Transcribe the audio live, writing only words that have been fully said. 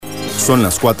Son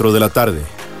las 4 de la tarde,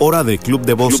 hora de Club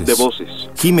de Voces.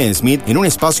 Jime Smith en un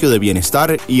espacio de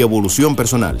bienestar y evolución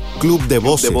personal. Club de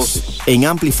Voces. En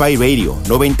Amplify Radio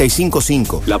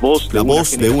 95.5. La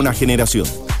voz de una generación.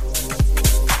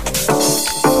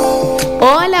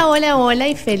 Hola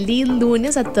y feliz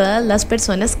lunes a todas las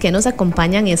personas que nos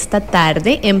acompañan esta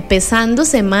tarde, empezando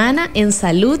semana en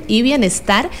salud y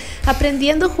bienestar,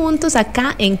 aprendiendo juntos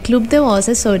acá en Club de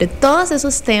Voces sobre todos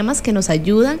esos temas que nos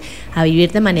ayudan a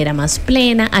vivir de manera más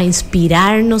plena, a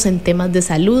inspirarnos en temas de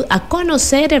salud, a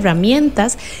conocer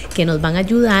herramientas que nos van a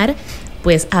ayudar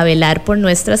pues a velar por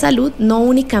nuestra salud, no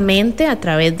únicamente a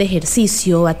través de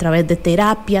ejercicio, a través de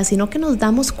terapia, sino que nos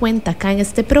damos cuenta acá en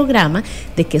este programa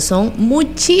de que son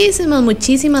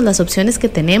muchísimas las opciones que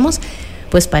tenemos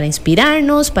pues para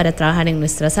inspirarnos, para trabajar en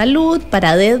nuestra salud,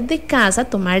 para desde casa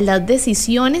tomar las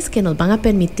decisiones que nos van a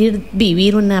permitir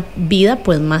vivir una vida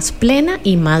pues más plena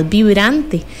y más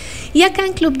vibrante. Y acá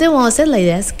en Club de Voces la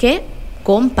idea es que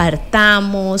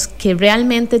compartamos, que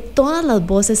realmente todas las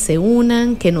voces se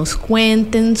unan, que nos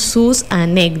cuenten sus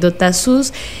anécdotas,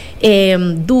 sus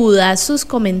dudas, sus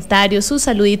comentarios, sus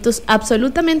saluditos,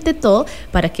 absolutamente todo,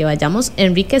 para que vayamos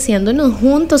enriqueciéndonos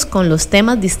juntos con los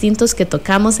temas distintos que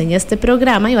tocamos en este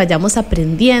programa y vayamos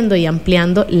aprendiendo y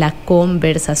ampliando la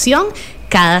conversación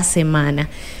cada semana.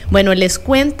 Bueno, les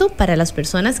cuento para las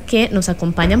personas que nos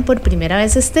acompañan por primera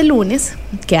vez este lunes,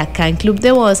 que acá en Club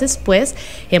de Voces, pues,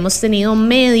 hemos tenido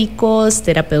médicos,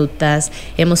 terapeutas,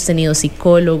 hemos tenido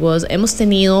psicólogos, hemos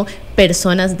tenido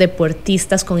personas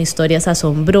deportistas con historias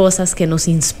asombrosas que nos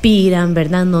inspiran,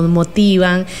 ¿verdad? Nos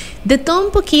motivan, de todo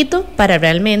un poquito para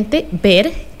realmente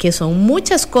ver que son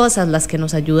muchas cosas las que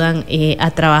nos ayudan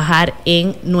a trabajar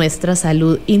en nuestra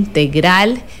salud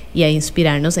integral y a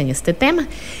inspirarnos en este tema.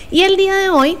 Y el día de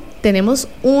hoy tenemos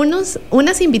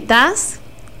unas invitadas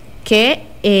que,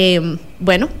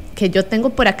 que yo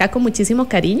tengo por acá con muchísimo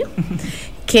cariño,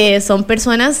 que son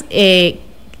personas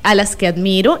a las que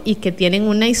admiro y que tienen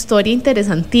una historia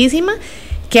interesantísima,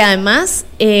 que además,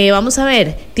 vamos a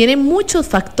ver, tiene muchos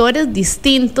factores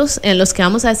distintos en los que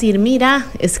vamos a decir, mira,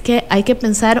 es que hay que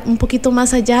pensar un poquito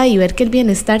más allá y ver que el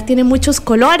bienestar tiene muchos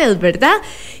colores, ¿verdad?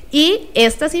 Y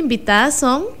estas invitadas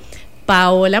son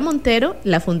Paola Montero,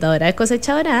 la fundadora de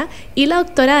Cosecha Dorada, y la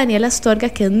doctora Daniela Astorga,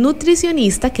 que es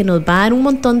nutricionista, que nos va a dar un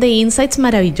montón de insights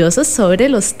maravillosos sobre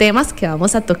los temas que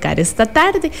vamos a tocar esta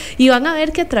tarde. Y van a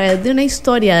ver que a través de una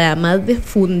historia, además de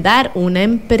fundar una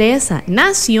empresa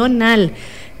nacional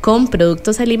con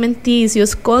productos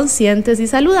alimenticios conscientes y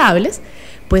saludables,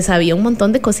 pues había un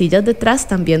montón de cosillas detrás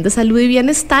también de salud y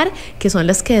bienestar, que son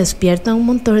las que despiertan un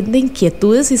montón de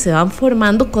inquietudes y se van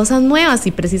formando cosas nuevas,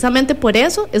 y precisamente por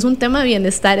eso es un tema de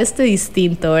bienestar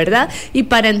distinto, ¿verdad? Y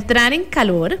para entrar en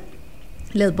calor,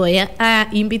 les voy a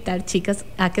invitar, chicas,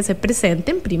 a que se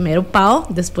presenten. Primero Pao,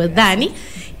 después Dani,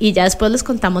 y ya después les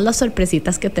contamos las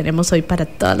sorpresitas que tenemos hoy para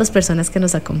todas las personas que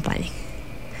nos acompañen.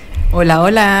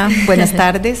 Hola, buenas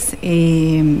tardes.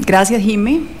 Gracias,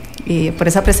 Jime, por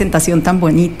esa presentación tan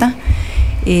bonita.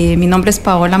 Mi nombre es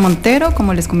Paola Montero,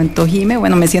 como les comentó Jime.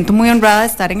 Bueno, me siento muy honrada de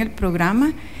estar en el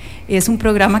programa. Es un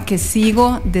programa que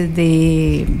sigo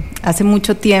desde hace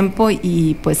mucho tiempo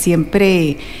y pues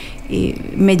siempre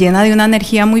me llena de una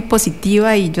energía muy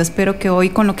positiva, y yo espero que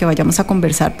hoy, con lo que vayamos a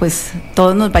conversar, pues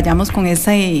todos nos vayamos con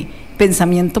ese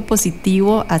pensamiento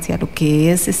positivo hacia lo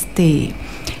que es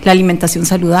la alimentación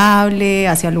saludable,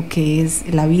 hacia lo que es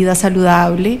la vida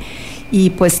saludable,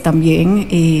 y pues también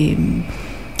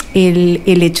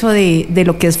el hecho de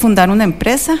lo que es fundar una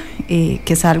empresa, que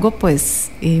es algo pues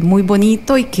muy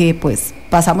bonito y que pues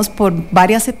pasamos por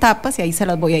varias etapas, y ahí se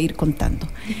las voy a ir contando.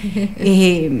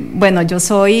 Bueno, yo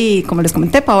soy, como les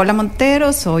comenté, Paola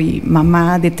Montero, soy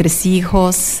mamá de 3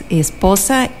 hijos,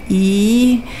 esposa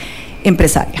y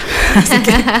empresaria. Así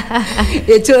que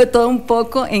he hecho de todo un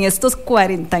poco en estos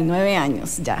 49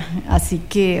 años ya. Así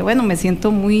que bueno, me siento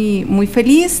muy, muy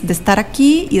feliz de estar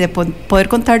aquí y de poder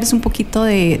contarles un poquito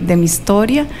de mi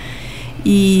historia,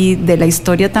 y de la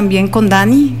historia también con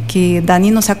Dani, que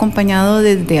Dani nos ha acompañado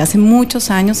desde hace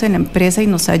muchos años en la empresa y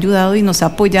nos ha ayudado y nos ha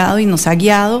apoyado y nos ha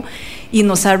guiado y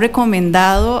nos ha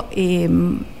recomendado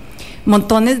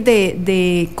montones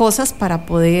de cosas para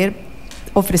poder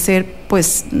ofrecer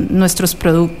pues nuestros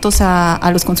productos a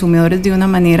los consumidores de una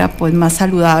manera pues más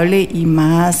saludable y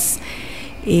más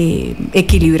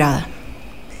equilibrada.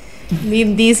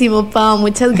 Lindísimo, Pau,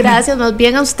 muchas gracias más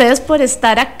bien a ustedes por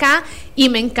estar acá. Y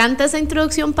me encanta esa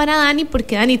introducción para Dani,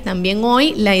 porque Dani, también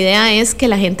hoy la idea es que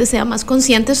la gente sea más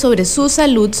consciente sobre su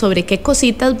salud, sobre qué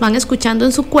cositas van escuchando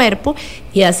en su cuerpo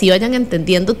y así vayan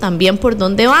entendiendo también por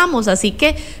dónde vamos. Así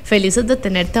que felices de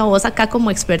tenerte a vos acá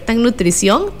como experta en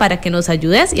nutrición para que nos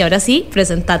ayudes. Y ahora sí,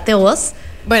 presentate vos.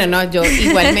 Bueno, no, yo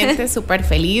igualmente súper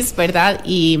feliz, ¿verdad?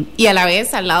 Y a la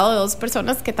vez al lado de dos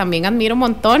personas que también admiro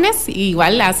montones,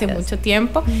 igual hace mucho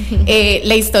tiempo.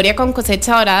 La historia con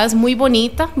Cosecha Dorada es muy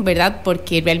bonita, ¿verdad?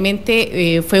 Porque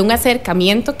realmente fue un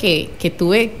acercamiento que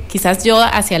tuve quizás yo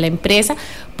hacia la empresa,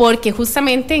 porque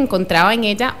justamente encontraba en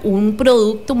ella un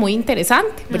producto muy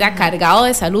interesante, ¿verdad? Cargado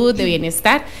de salud, de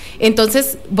bienestar.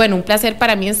 Entonces, bueno, un placer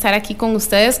para mí estar aquí con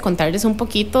ustedes, contarles un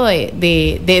poquito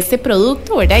de este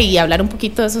producto, ¿verdad? Y hablar un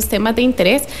poquito de esos temas de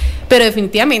interés. Pero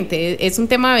definitivamente es un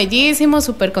tema bellísimo,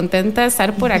 súper contenta de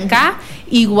estar por acá.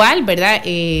 Igual, ¿verdad?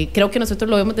 Creo que nosotros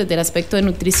lo vemos desde el aspecto de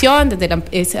nutrición, desde el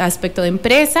aspecto de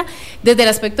empresa, desde el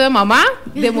aspecto de mamá,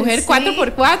 de mujer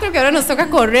 4x4, que ahora nos toca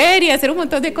correr y hacer un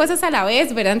montón de cosas a la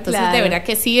vez, ¿verdad? Entonces, claro, de verdad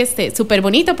que sí, súper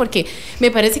bonito, porque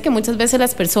me parece que muchas veces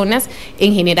las personas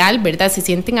en general, ¿verdad? Se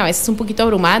sienten a veces un poquito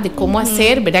abrumadas de cómo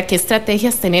hacer, ¿verdad? ¿Qué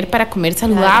estrategias tener para comer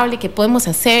saludable? Claro. ¿Qué podemos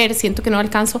hacer? Siento que no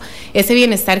alcanzo ese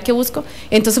bienestar que busco.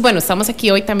 Entonces, bueno, estamos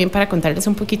aquí hoy también para contarles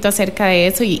un poquito acerca de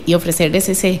eso y ofrecerles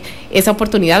esa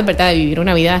oportunidad, ¿verdad? De vivir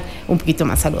una vida un poquito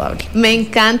más saludable. Me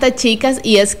encanta, chicas,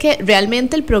 y es que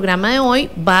realmente el programa de hoy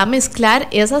va a mezclar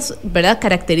esas, ¿verdad?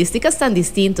 Características tan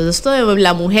distintas. Esto de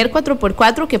la mujer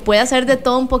 4x4 que puede hacer de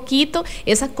todo un poquito,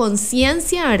 esa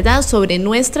conciencia, ¿verdad? Sobre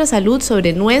nuestra salud,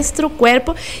 sobre nuestro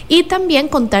cuerpo, y también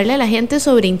contarle a la gente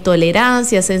sobre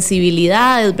intolerancias,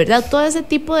 sensibilidades, ¿verdad? Todo ese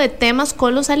tipo de temas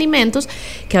con los alimentos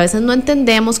que a veces no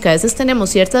entendemos, que a veces tenemos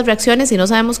ciertas reacciones y no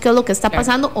sabemos qué es lo que está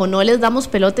pasando, o no les damos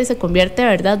pelota y se convierte,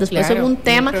 ¿verdad? Después en un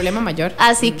tema. Un problema mayor.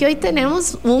 Así que hoy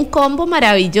tenemos un combo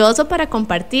maravilloso para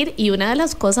compartir, y una de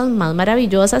las cosas más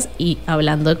maravillosas, y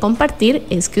hablando de compartir,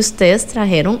 es que ustedes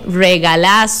trajeron regalazos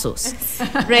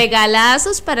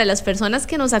para las personas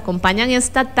que nos acompañan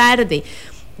esta tarde.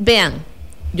 Vean,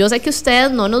 yo sé que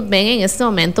ustedes no nos ven en este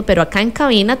momento, pero acá en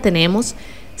cabina tenemos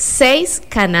 6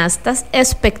 canastas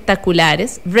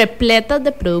espectaculares, repletas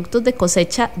de productos de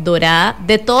Cosecha Dorada,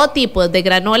 de todo tipo, desde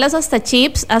granolas hasta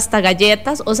chips, hasta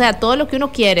galletas, o sea, todo lo que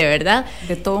uno quiere, ¿verdad?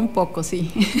 De todo un poco, sí.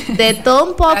 De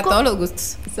todo un poco. Para todos los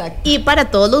gustos. Exacto. Y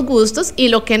para todos los gustos, y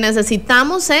lo que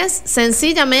necesitamos es,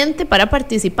 sencillamente, para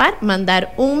participar,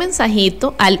 mandar un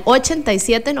mensajito al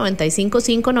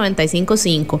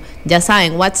 87955955. Ya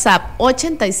saben, WhatsApp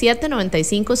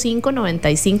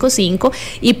 87955955,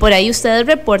 y por ahí ustedes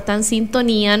reportan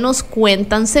sintonía, nos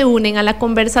cuentan, se unen a la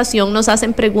conversación, nos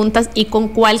hacen preguntas, y con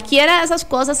cualquiera de esas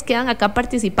cosas quedan acá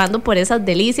participando por esas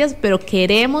delicias, pero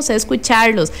queremos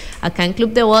escucharlos acá en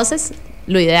Club de Voces.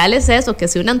 Lo ideal es eso, que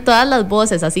se unan todas las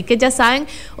voces, así que ya saben,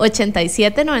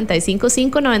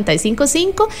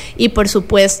 87955955, y por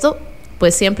supuesto,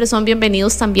 pues siempre son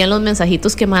bienvenidos también los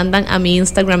mensajitos que mandan a mi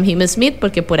Instagram, Jim Smith,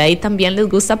 porque por ahí también les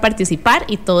gusta participar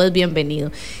y todo es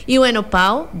bienvenido. Y bueno,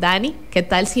 Pau, Dani, ¿qué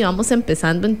tal si vamos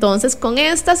empezando entonces con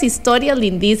estas historias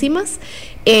lindísimas?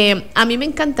 A mí me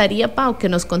encantaría, Pau, que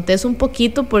nos contés un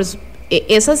poquito por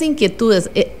esas inquietudes.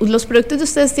 Los proyectos de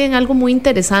ustedes tienen algo muy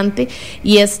interesante,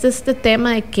 y este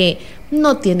tema de que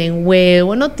no tienen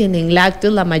huevo, no tienen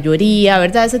lácteos la mayoría,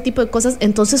 ¿verdad? Ese tipo de cosas.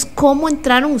 Entonces, ¿cómo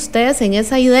entraron ustedes en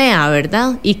esa idea,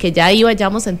 verdad? Y que ya ahí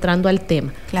vayamos entrando al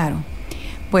tema. Claro.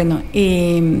 Bueno,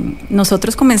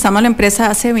 nosotros comenzamos la empresa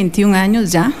hace 21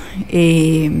 años ya,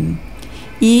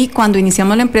 y cuando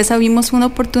iniciamos la empresa vimos una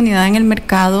oportunidad en el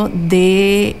mercado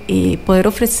de poder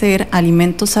ofrecer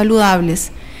alimentos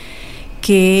saludables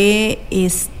que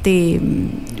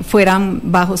fueran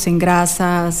bajos en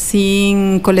grasa,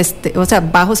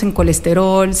 bajos en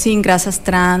colesterol, sin grasas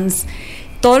trans,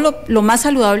 todo lo más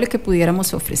saludable que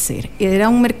pudiéramos ofrecer. Era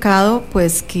un mercado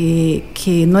pues que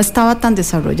no estaba tan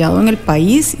desarrollado en el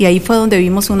país, y ahí fue donde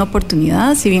vimos una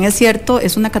oportunidad. Si bien es cierto,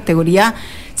 es una categoría,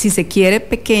 si se quiere,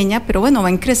 pequeña, pero bueno, va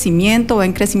en crecimiento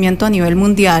a nivel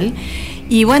mundial.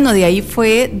 Y bueno, de ahí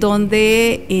fue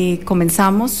donde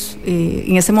comenzamos.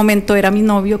 En ese momento era mi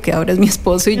novio, que ahora es mi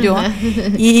esposo, y yo,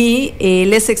 y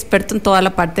él es experto en toda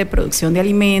la parte de producción de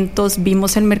alimentos.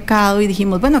 Vimos el mercado y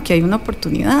dijimos, bueno, aquí hay una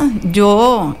oportunidad.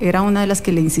 Yo era una de las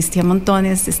que le insistía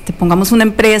montones, pongamos una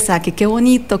empresa, que qué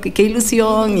bonito, que qué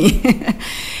ilusión, y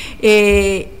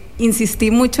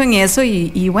insistí mucho en eso,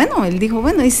 y bueno, él dijo,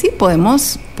 bueno, y sí,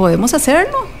 podemos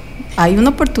hacerlo, hay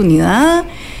una oportunidad.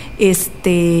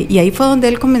 Y ahí fue donde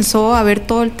él comenzó a ver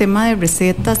todo el tema de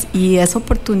recetas y esa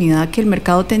oportunidad que el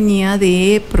mercado tenía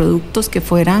de productos que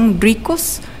fueran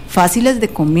ricos, fáciles de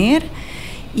comer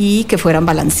y que fueran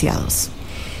balanceados.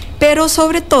 Pero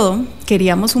sobre todo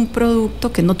queríamos un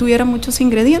producto que no tuviera muchos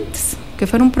ingredientes, que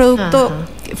fuera un producto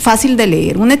fácil de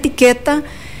leer, una etiqueta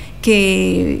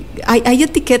que hay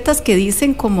etiquetas que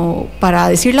dicen como para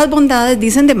decir las bondades,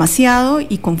 dicen demasiado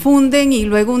y confunden y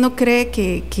luego uno cree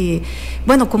que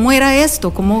bueno, ¿cómo era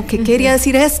esto? ¿Qué quería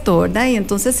decir esto? ¿Verdad? Y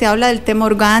entonces se habla del tema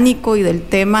orgánico y del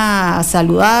tema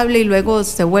saludable y luego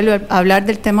se vuelve a hablar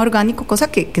del tema orgánico,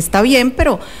 cosa que está bien,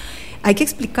 pero hay que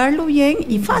explicarlo bien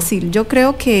y fácil. Yo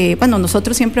creo que, bueno,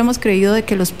 nosotros siempre hemos creído de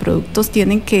que los productos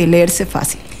tienen que leerse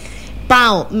fácil.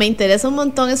 Pau, me interesa un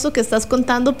montón esto que estás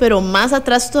contando, pero más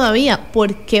atrás todavía,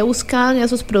 ¿por qué buscaban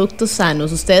esos productos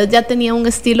sanos? Ustedes ya tenían un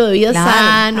estilo de vida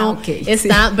sano,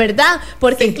 ¿verdad?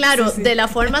 Porque sí, claro, de la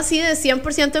forma así de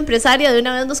 100% empresaria, de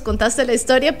una vez nos contaste la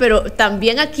historia, pero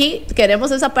también aquí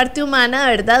queremos esa parte humana,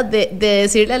 ¿verdad? De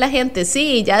decirle a la gente,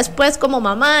 sí, ya después como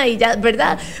mamá y ya,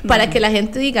 ¿verdad? Para que la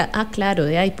gente diga, claro,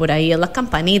 de ahí, por ahí es la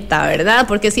campanita, ¿verdad?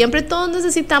 Porque siempre todos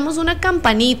necesitamos una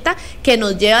campanita que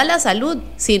nos lleve a la salud,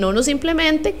 si no nos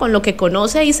simplemente con lo que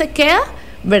conoce ahí se queda,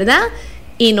 ¿verdad?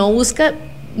 Y no busca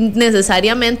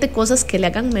necesariamente cosas que le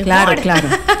hagan mejor. Claro.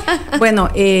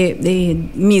 Bueno,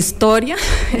 mi historia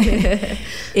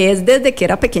es desde que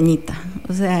era pequeñita.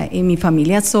 O sea, en mi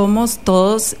familia somos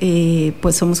todos,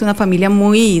 pues somos una familia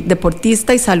muy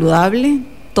deportista y saludable.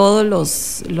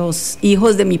 Todos los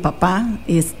hijos de mi papá,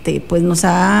 pues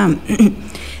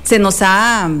se nos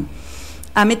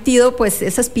ha metido pues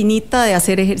esa espinita de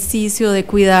hacer ejercicio, de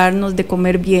cuidarnos, de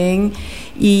comer bien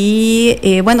y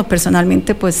bueno,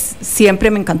 personalmente pues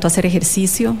siempre me encantó hacer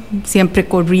ejercicio, siempre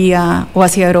corría o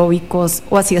hacía aeróbicos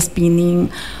o hacía spinning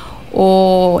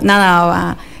o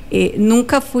nadaba.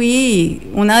 Nunca fui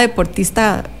una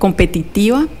deportista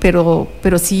competitiva, pero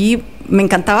sí me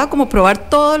encantaba como probar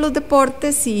todos los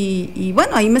deportes y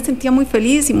bueno, ahí me sentía muy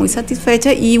feliz y muy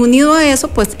satisfecha y unido a eso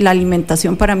pues la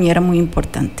alimentación para mí era muy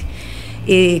importante.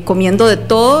 Comiendo de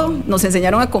todo, nos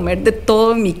enseñaron a comer de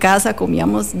todo en mi casa,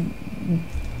 comíamos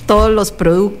todos los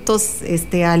productos,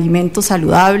 alimentos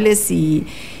saludables y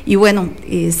bueno,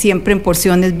 siempre en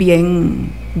porciones bien,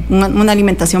 una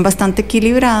alimentación bastante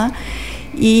equilibrada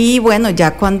y bueno,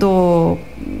 ya cuando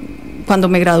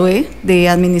me gradué de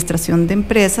administración de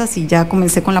empresas y ya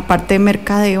comencé con la parte de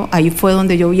mercadeo, ahí fue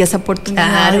donde yo vi esa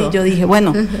oportunidad y yo dije,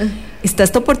 bueno, está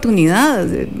esta oportunidad.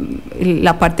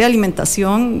 La parte de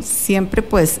alimentación siempre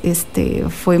pues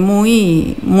fue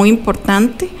muy, muy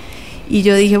importante y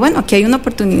yo dije, bueno, aquí hay una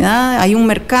oportunidad, hay un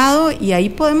mercado y ahí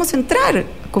podemos entrar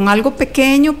con algo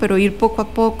pequeño, pero ir poco a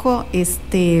poco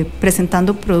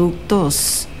presentando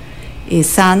productos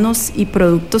sanos y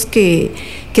productos que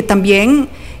también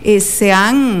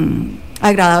sean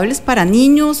agradables para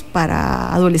niños,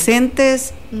 para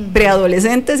adolescentes,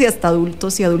 preadolescentes y hasta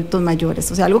adultos y adultos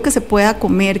mayores. O sea, algo que se pueda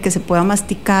comer, que se pueda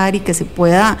masticar y que se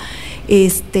pueda,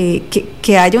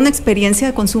 que haya una experiencia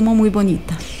de consumo muy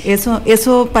bonita.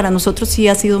 Eso para nosotros sí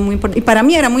ha sido muy importante. Y para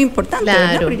mí era muy importante,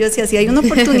 ¿verdad? Pero yo decía, si hay una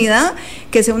oportunidad,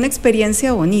 que sea una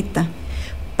experiencia bonita.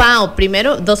 Pau,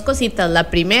 primero, dos cositas. La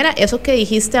primera, eso que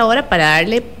dijiste ahora para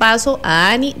darle paso a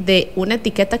Dani de una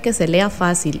etiqueta que se lea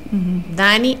fácil.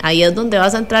 Dani, ahí es donde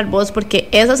vas a entrar vos, porque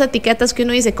esas etiquetas que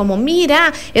uno dice como,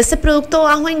 mira, este producto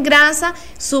bajo en grasa,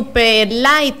 super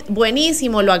light,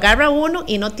 buenísimo, lo agarra uno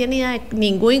y no tiene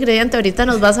ningún ingrediente. Ahorita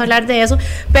nos vas a hablar de eso,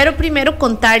 pero primero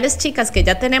contarles, chicas, que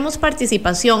ya tenemos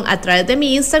participación a través de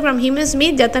mi Instagram, Jimmy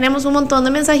Smith, ya tenemos un montón de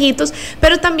mensajitos,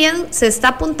 pero también se está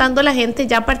apuntando la gente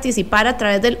ya a participar a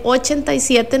través del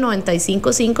 87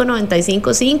 95 5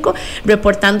 95 5,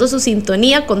 reportando su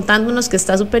sintonía, contándonos que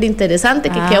está súper interesante,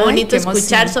 que qué bonito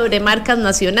escuchar sobre marcas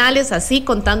nacionales, así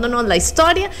contándonos la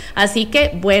historia. Así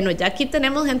que bueno, ya aquí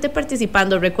tenemos gente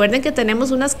participando. Recuerden que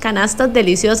tenemos unas canastas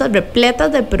deliciosas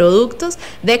repletas de productos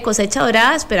de Cosecha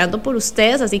Dorada esperando por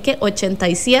ustedes, así que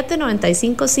 87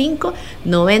 95 5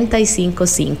 95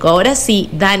 5. Ahora sí,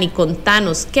 Dani,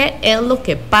 contanos qué es lo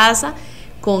que pasa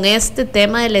con este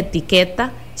tema de la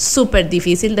etiqueta súper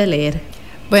difícil de leer.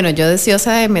 Bueno, yo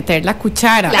deseosa de meter la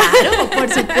cuchara. Claro, por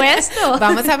supuesto.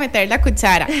 Vamos a meter la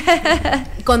cuchara.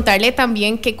 Contarle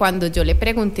también que cuando yo le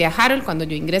pregunté a Harold, cuando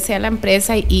yo ingresé a la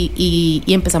empresa y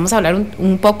empezamos a hablar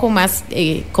un poco más,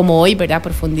 como hoy, ¿verdad?, a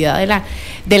profundidad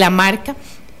de la marca.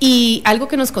 Y algo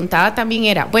que nos contaba también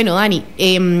era, bueno, Dani,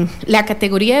 la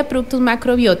categoría de productos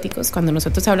macrobióticos, cuando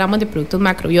nosotros hablamos de productos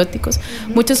macrobióticos,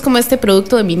 muchos como este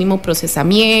producto de mínimo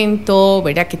procesamiento,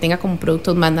 ¿verdad?, que tenga como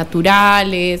productos más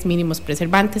naturales, mínimos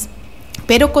preservantes,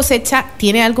 pero Cosecha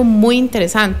tiene algo muy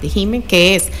interesante, Jimé,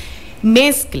 que es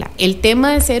mezcla el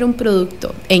tema de ser un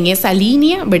producto en esa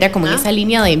línea, ¿verdad? Como en esa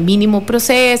línea de mínimo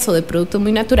proceso, de productos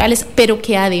muy naturales, pero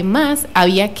que además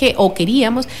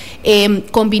queríamos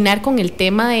combinar con el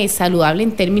tema de saludable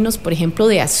en términos, por ejemplo,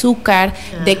 de azúcar,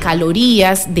 de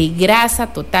calorías, de grasa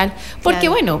total, porque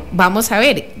bueno, vamos a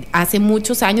ver, hace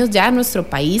muchos años ya nuestro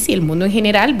país y el mundo en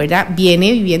general, ¿verdad?,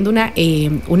 viene viviendo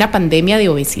una pandemia de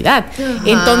obesidad.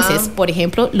 Entonces, por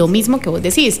ejemplo, lo mismo que vos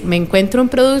decís, me encuentro un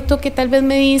producto que tal vez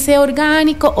me dice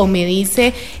orgánico o me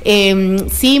dice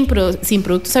sin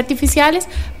productos artificiales,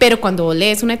 pero cuando vos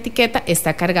lees una etiqueta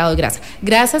está cargado de grasa.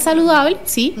 Grasa saludable,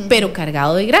 sí, pero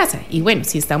cargado de grasa. Y bueno,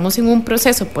 si estamos en un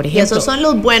proceso, por ejemplo... Y esos son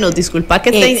los buenos, disculpa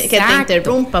que te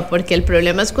interrumpa, porque el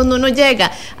problema es cuando uno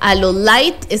llega a los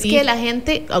light, es que la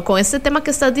gente, con este tema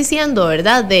que estás diciendo,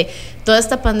 ¿verdad?, de toda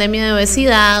esta pandemia de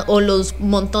obesidad o los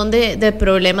montón de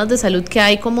problemas de salud que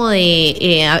hay, como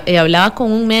hablaba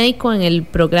con un médico en el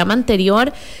programa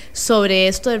anterior sobre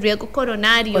esto del riesgo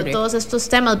coronario, correcto, todos estos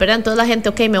temas, ¿verdad? Entonces la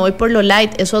gente, me voy por lo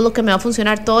light, eso es lo que me va a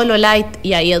funcionar, todo lo light,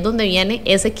 y ahí es donde viene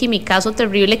ese quimicazo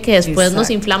terrible que después nos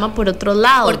inflama por otros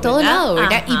lados. Por todo lado,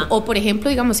 ¿verdad? O por ejemplo,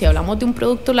 digamos, si hablamos de un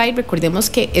producto light, recordemos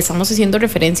que estamos haciendo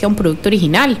referencia a un producto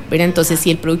original, ¿verdad? Entonces,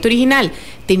 si el producto original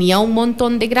tenía un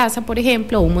montón de grasa, por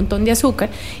ejemplo, o un montón de azúcar,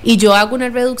 y yo hago una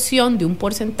reducción de un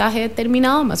porcentaje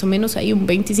determinado, más o menos ahí un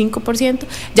 25%,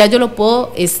 ya yo lo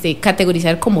puedo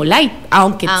categorizar como light,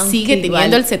 aunque sigue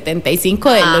teniendo el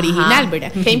 75% del original,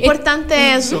 ¿verdad? Qué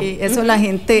importante eso. Sí, eso la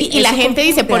gente... Y la gente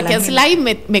dice, porque es light,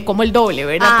 me como el doble,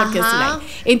 ¿verdad? Porque es light.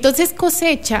 Entonces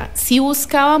Cosecha sí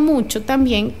buscaba mucho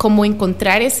también como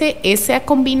encontrar esa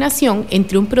combinación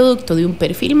entre un producto de un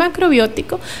perfil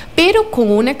macrobiótico, pero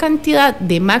con una cantidad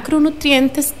de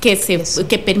macronutrientes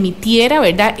que permitiera,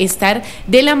 ¿verdad?, estar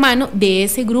de la mano de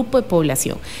ese grupo de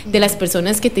población, de las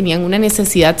personas que tenían una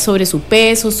necesidad sobre su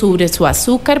peso, sobre su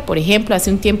azúcar. Por ejemplo, hace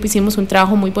un tiempo hicimos un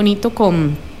trabajo muy bonito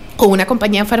con una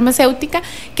compañía farmacéutica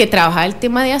que trabajaba el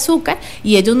tema de azúcar,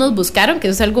 y ellos nos buscaron, que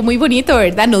eso es algo muy bonito,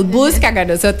 ¿verdad? Nos buscan a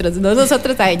nosotros, no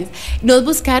nosotros a ellos. Nos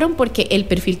buscaron porque el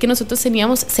perfil que nosotros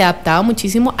teníamos se adaptaba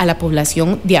muchísimo a la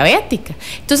población diabética.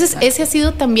 Entonces, ese ha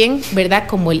sido también, ¿verdad?,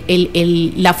 como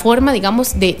la forma,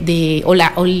 digamos,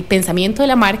 o el pensamiento de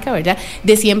la marca, ¿verdad?,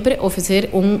 de siempre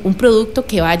ofrecer un producto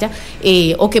que vaya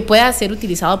o que pueda ser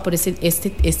utilizado por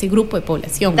este grupo de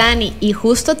población. Dani, y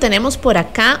justo tenemos por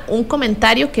acá un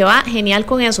comentario que va genial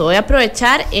con eso. Voy a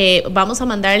aprovechar, vamos a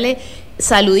mandarle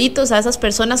saluditos a esas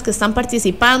personas que están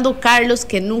participando. Carlos,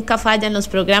 que nunca falla en los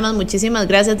programas, muchísimas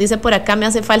gracias. Dice por acá, me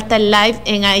hace falta el live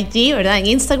en IG, ¿verdad?, en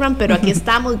Instagram, pero aquí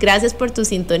estamos, gracias por tu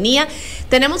sintonía.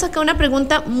 Tenemos acá una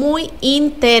pregunta muy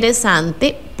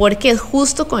interesante, porque es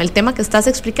justo con el tema que estás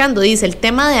explicando. Dice, el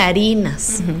tema de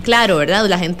harinas, claro, ¿verdad?,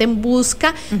 la gente en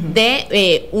busca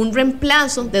de un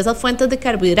reemplazo de esas fuentes de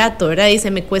carbohidrato, ¿verdad? Dice,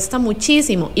 me cuesta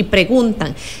muchísimo, y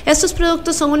preguntan, estos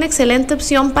productos son una excelente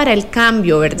opción para el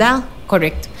cambio, ¿verdad?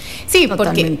 Correcto. Sí,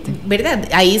 totalmente. Porque, ¿verdad?,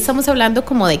 ahí estamos hablando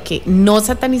como de que no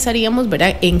satanizaríamos,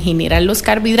 ¿verdad?, en general los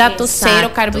carbohidratos,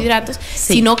 cero carbohidratos,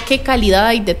 sino qué calidad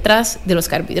hay detrás de los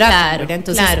carbohidratos, ¿verdad?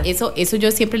 Entonces, eso yo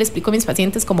siempre le explico a mis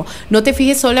pacientes, como no te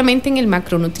fijes solamente en el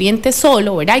macronutriente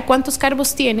solo, ¿verdad?, y cuántos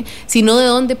carbos tiene, sino de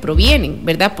dónde provienen,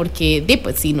 ¿verdad? Porque,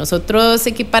 pues, si nosotros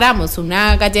equiparamos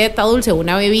una galleta dulce o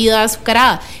una bebida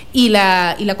azucarada y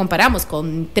la comparamos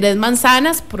con 3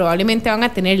 manzanas, probablemente van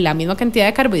a tener la misma cantidad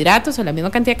de carbohidratos o la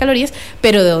misma cantidad de calorías,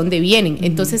 pero ¿de dónde vienen?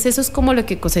 Entonces eso es como lo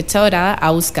que Cosecha Dorada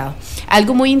ha buscado.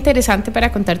 Algo muy interesante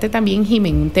para contarte también,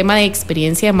 Jimen, un tema de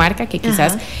experiencia de marca, que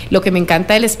quizás lo que me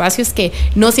encanta del espacio es que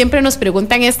no siempre nos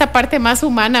preguntan esta parte más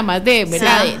humana, más de,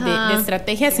 ¿verdad?, de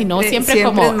estrategia, sino siempre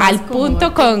como al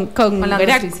punto con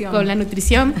la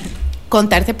nutrición.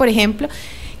 Contarte, por ejemplo,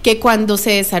 que cuando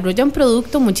se desarrolla un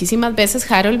producto, muchísimas veces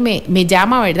Harold me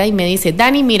llama, ¿verdad?, y me dice,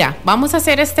 Dani, mira, vamos a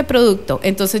hacer este producto.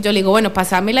 Entonces yo le digo, bueno,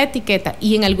 pásame la etiqueta,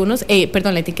 y en algunos,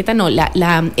 la etiqueta no,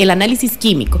 el análisis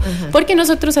químico, porque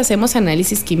nosotros hacemos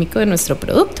análisis químico de nuestro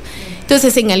producto.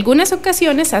 Entonces, en algunas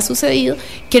ocasiones ha sucedido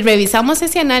que revisamos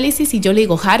ese análisis y yo le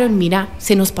digo, Harold, mira,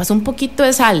 se nos pasó un poquito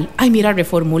de sal, ay, mira,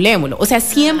 reformulémoslo. O sea,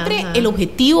 siempre el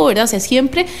objetivo, ¿verdad?, o sea,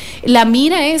 siempre la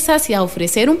mira es hacia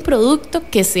ofrecer un producto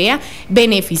que sea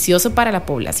beneficioso para la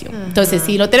población. Entonces,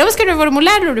 si lo tenemos que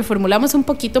reformular, lo reformulamos un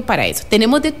poquito para eso.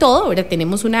 Tenemos de todo, ¿verdad?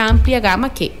 Tenemos una amplia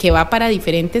gama que va para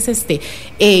diferentes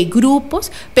grupos,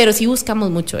 pero sí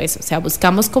buscamos mucho eso. O sea,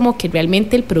 buscamos como que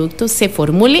realmente el producto se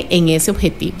formule en ese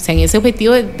objetivo, o sea, en ese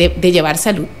objetivo de llevar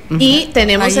salud. Y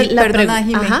tenemos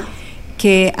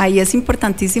que ahí es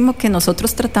importantísimo que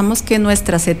nosotros tratamos que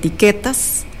nuestras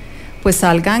etiquetas pues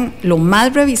salgan lo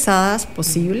más revisadas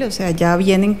posible, o sea, ya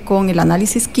vienen con el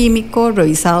análisis químico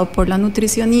revisado por la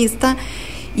nutricionista,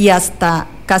 y hasta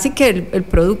casi que el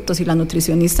producto, si la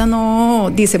nutricionista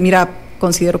no dice, mira,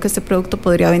 considero que este producto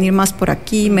podría venir más por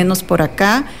aquí, menos por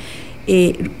acá,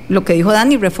 lo que dijo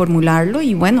Dani, reformularlo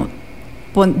y bueno,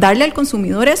 darle al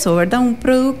consumidor eso, ¿verdad? Un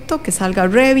producto que salga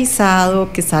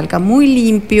revisado, que salga muy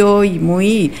limpio y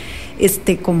muy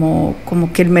como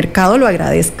que el mercado lo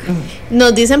agradezca.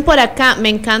 Nos dicen por acá, me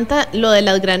encanta lo de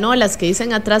las granolas que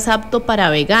dicen atrás apto para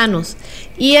veganos.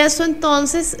 Y eso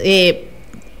entonces,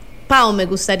 Pau, me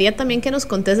gustaría también que nos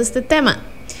contes este tema.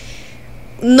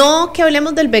 No que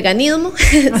hablemos del veganismo,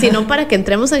 sino para que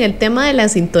entremos en el tema de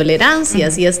las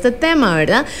intolerancias y este tema,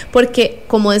 ¿verdad? Porque,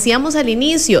 como decíamos al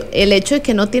inicio, el hecho de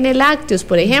que no tiene lácteos,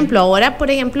 por ejemplo, ahora, por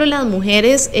ejemplo, las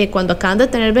mujeres cuando acaban de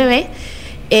tener bebé,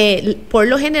 por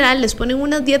lo general les ponen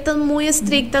unas dietas muy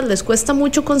estrictas, les cuesta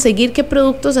mucho conseguir qué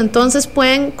productos entonces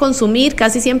pueden consumir,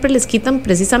 casi siempre les quitan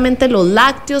precisamente los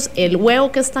lácteos, el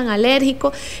huevo que es tan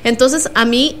alérgico. Entonces a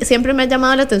mí siempre me ha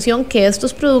llamado la atención que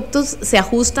estos productos se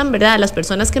ajustan, ¿verdad?, a las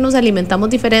personas que nos alimentamos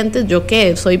diferentes, yo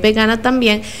que soy vegana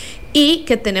también, y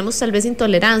que tenemos tal vez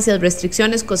intolerancias,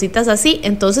 restricciones, cositas así.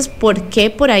 Entonces, ¿por qué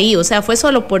por ahí? O sea, ¿fue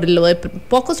solo por lo de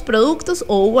pocos productos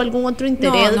o hubo algún otro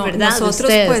interés, verdad? Nosotros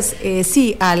pues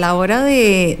sí, a la hora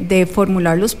de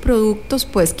formular los productos,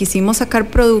 pues quisimos sacar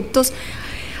productos.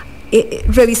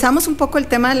 Revisamos un poco el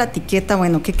tema de la etiqueta.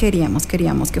 Bueno, ¿qué queríamos?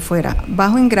 Queríamos que fuera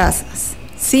bajo en grasas,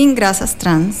 sin grasas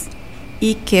trans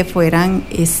y que fueran,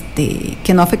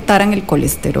 que no afectaran el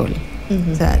colesterol.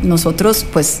 O sea, nosotros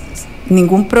pues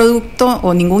ningún producto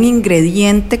o ningún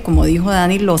ingrediente, como dijo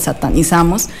Dani, lo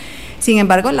satanizamos. Sin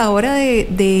embargo, a la hora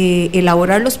de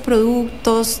elaborar los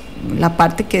productos, la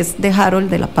parte que es de Harold,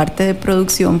 de la parte de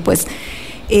producción, pues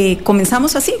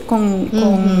comenzamos así,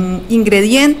 con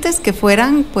ingredientes que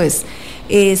fueran pues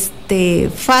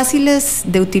fáciles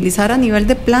de utilizar a nivel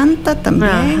de planta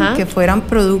también, que fueran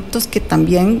productos que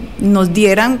también nos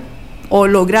dieran o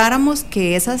lográramos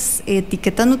que esas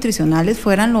etiquetas nutricionales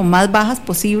fueran lo más bajas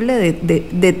posible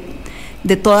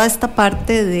de toda esta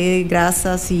parte de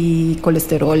grasas y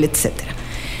colesterol, etcétera.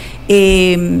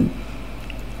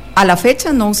 A la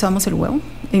fecha no usamos el huevo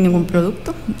en ningún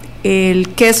producto. El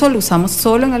queso lo usamos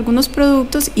solo en algunos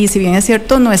productos y si bien es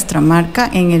cierto, nuestra marca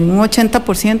en un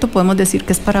 80% podemos decir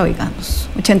que es para veganos,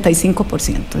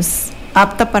 85% es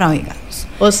apta para veganos.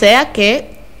 O sea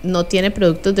que no tiene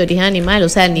productos de origen animal, o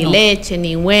sea, ni leche,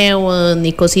 ni huevo,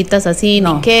 ni cositas así,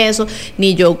 ni queso,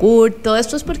 ni yogur. Todo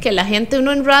esto es porque la gente,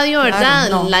 uno en radio, ¿verdad?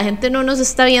 Claro, la gente no nos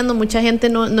está viendo, mucha gente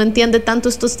no entiende tanto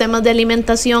estos temas de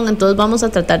alimentación, entonces vamos a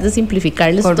tratar de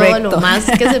simplificarles todo lo más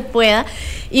que se pueda.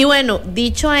 Y bueno,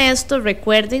 dicho esto,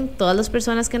 recuerden, todas las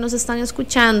personas que nos están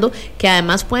escuchando, que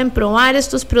además pueden probar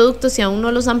estos productos, si aún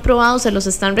no los han probado, se los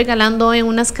están regalando en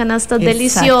unas canastas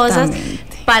deliciosas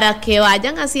para que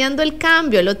vayan haciendo el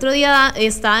cambio. El otro día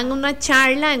estaba en una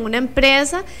charla en una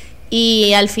empresa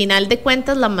y al final de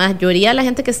cuentas la mayoría de la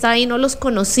gente que estaba ahí no los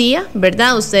conocía,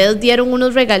 ¿verdad? Ustedes dieron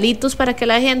unos regalitos para que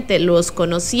la gente los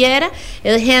conociera.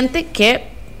 Es gente que,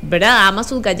 ¿verdad?, ama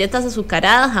sus galletas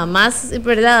azucaradas, jamás,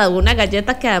 ¿verdad?, una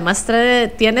galleta que además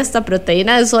tiene esta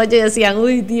proteína de soya y decían,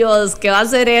 uy Dios, ¿qué va a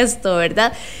ser esto?,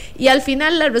 ¿verdad? Y al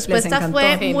final la respuesta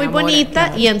fue muy bonita,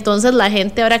 claro. Y entonces la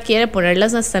gente ahora quiere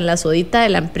ponerlas hasta en la sodita de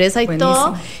la empresa y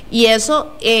todo, y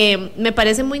eso me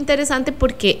parece muy interesante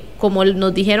porque como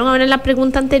nos dijeron ahora en la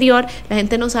pregunta anterior, la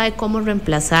gente no sabe cómo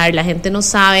reemplazar, la gente no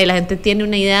sabe, la gente tiene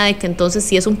una idea de que entonces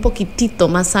si es un poquitito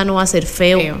más sano va a ser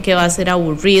feo. Que va a ser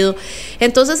aburrido.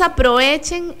 Entonces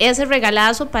aprovechen ese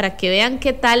regalazo para que vean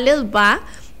qué tal les va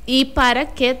y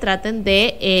para que traten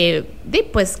de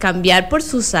pues cambiar por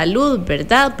su salud,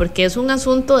 ¿verdad? Porque es un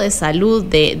asunto de salud,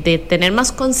 de tener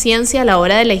más conciencia a la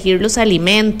hora de elegir los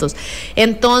alimentos.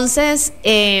 Entonces,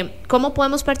 ¿cómo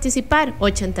podemos participar?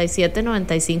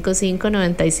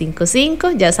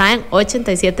 87-95-5-955, ya saben,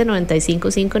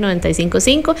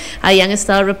 87-95-5-955, ahí han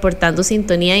estado reportando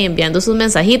sintonía y enviando sus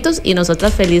mensajitos y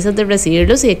nosotras felices de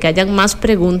recibirlos y de que hayan más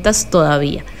preguntas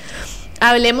todavía.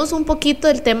 Hablemos un poquito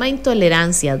del tema de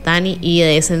intolerancia, Dani, y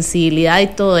de sensibilidad y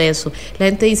todo eso. La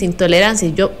gente dice intolerancia.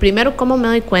 Yo, primero, ¿cómo me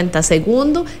doy cuenta?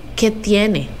 Segundo, ¿qué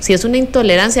tiene? Si es una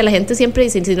intolerancia, la gente siempre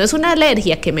dice, si no es una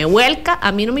alergia que me vuelca,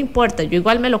 a mí no me importa, yo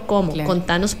igual me lo como. Claro.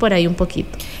 Contanos por ahí un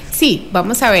poquito. Sí,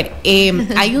 vamos a ver,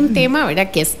 hay un tema, ¿verdad?,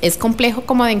 que es complejo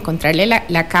como de encontrarle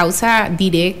la causa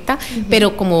directa,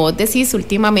 pero como vos decís,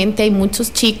 últimamente hay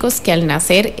muchos chicos que al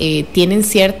nacer tienen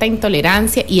cierta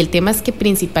intolerancia y el tema es que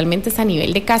principalmente es a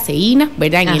nivel de caseína,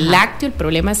 ¿verdad? En el lácteo el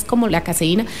problema es como la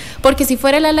caseína, porque si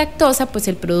fuera la lactosa, pues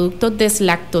el producto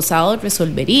deslactosado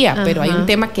resolvería, pero hay un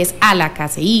tema que es es a la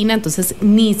caseína, entonces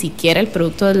ni siquiera el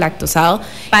producto deslactosado.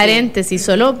 Paréntesis,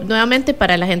 solo nuevamente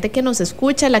para la gente que nos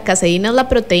escucha, la caseína es la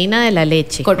proteína de la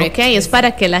leche. Correcto. Okay, es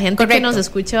para que la gente que nos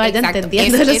escuche vaya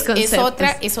entendiendo los conceptos.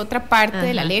 Es otra parte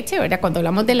de la leche, ¿verdad? Cuando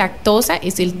hablamos de lactosa,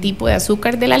 es el tipo de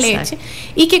azúcar de la leche,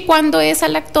 y que cuando esa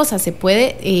lactosa se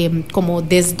puede como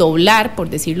desdoblar, por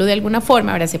decirlo de alguna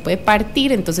forma, ahora se puede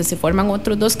partir, entonces se forman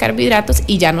otros 2 carbohidratos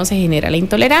y ya no se genera la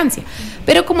intolerancia.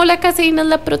 Pero como la caseína es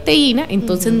la proteína,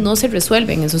 entonces no se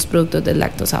resuelven esos productos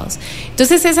deslactosados.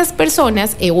 Entonces esas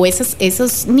personas o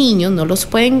esos niños no los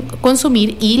pueden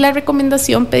consumir, y la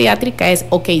recomendación pediátrica es,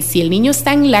 si el niño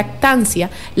está en lactancia,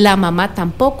 la mamá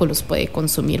tampoco los puede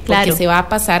consumir, porque se va a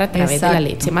pasar a través de la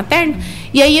leche materna.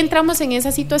 Y ahí entramos en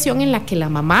esa situación en la que la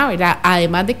mamá, ¿verdad?,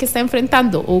 además de que está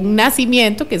enfrentando un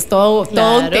nacimiento, que es todo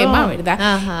un tema, ¿verdad?,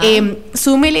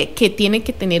 súmele que tiene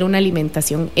que tener una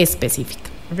alimentación específica.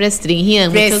 Restringida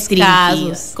en muchos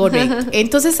casos. Correcto.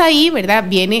 Entonces ahí, ¿verdad?,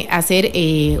 viene a ser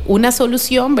una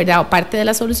solución, ¿verdad?, o parte de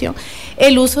la solución,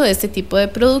 el uso de este tipo de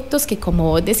productos que, como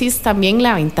vos decís, también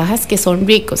la ventaja es que son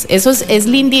ricos. Eso es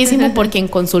lindísimo, porque en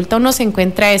consulta uno se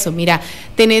encuentra eso. Mira,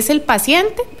 tenés el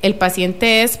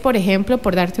paciente es, por ejemplo,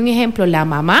 por darte un ejemplo, la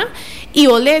mamá, y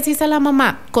vos le decís a la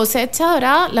mamá, cosecha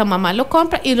dorada, la mamá lo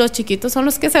compra y los chiquitos son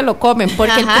los que se lo comen,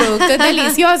 porque el producto es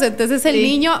delicioso. Entonces el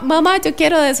niño, mamá, yo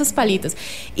quiero de esos palitos.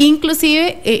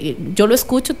 Inclusive yo lo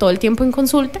escucho todo el tiempo en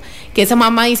consulta, que esa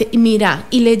mamá dice, mira,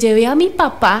 y le llevé a mi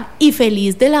papá y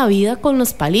feliz de la vida con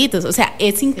los palitos. O sea,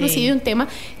 es inclusive un tema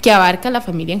que abarca a la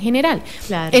familia en general.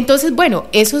 Claro. Entonces, bueno,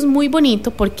 eso es muy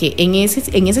bonito, porque en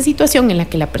esa situación en la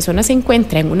que la persona se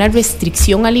encuentra en una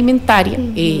restricción alimentaria,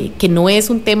 que no es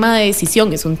un tema de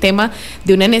decisión, es un tema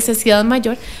de una necesidad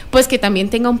mayor, pues que también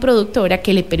tenga un producto, ¿verdad?,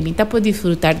 que le permita pues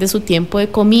disfrutar de su tiempo de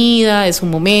comida, de su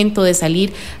momento, de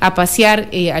salir a pasear,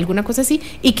 alguna cosa así,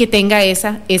 y que tenga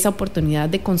esa oportunidad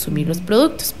de consumir los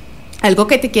productos. Algo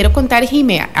que te quiero contar,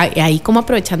 Jimé, ahí como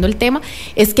aprovechando el tema,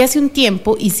 es que hace un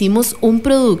tiempo hicimos un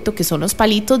producto que son los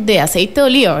palitos de aceite de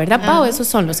oliva, ¿verdad, Pau? Esos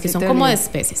son los que son como de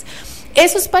especies.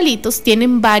 Esos palitos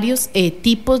tienen varios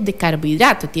tipos de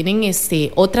carbohidrato, tienen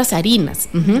otras harinas.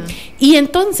 Y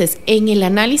entonces, en el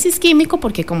análisis químico,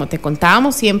 porque como te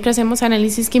contábamos, siempre hacemos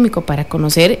análisis químico para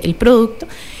conocer el producto,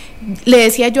 le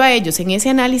decía yo a ellos, en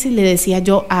ese análisis le decía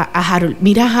yo a Harold,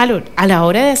 mira Harold, a la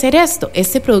hora de hacer esto,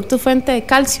 este producto es fuente de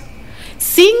calcio,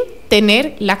 sin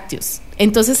tener lácteos.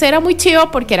 Entonces era muy chido,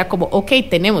 porque era como,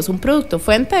 tenemos un producto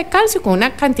fuente de calcio con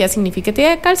una cantidad significativa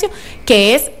de calcio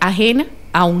que es ajena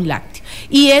a un lácteo.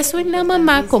 Y eso en la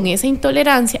mamá con esa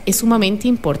intolerancia es sumamente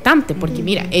importante, porque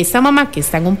mira, esta mamá que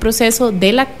está en un proceso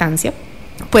de lactancia,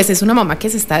 pues es una mamá que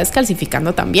se está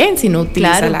descalcificando también si no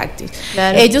utiliza lácteos.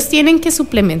 Claro. Ellos tienen que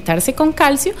suplementarse con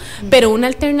calcio, pero una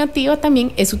alternativa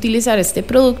también es utilizar este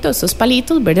producto, estos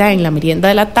palitos, ¿verdad?, en la merienda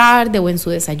de la tarde o en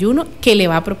su desayuno, que le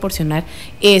va a proporcionar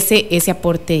ese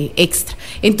aporte extra.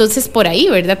 Entonces, por ahí,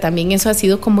 ¿verdad?, también eso ha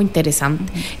sido como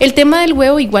interesante. El tema del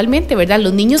huevo igualmente, ¿verdad?,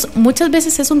 los niños muchas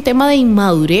veces es un tema de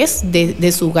inmadurez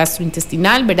de su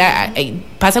gastrointestinal, ¿verdad?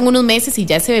 Pasan unos meses y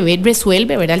ya ese bebé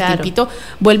resuelve, ¿verdad? Claro. El tipito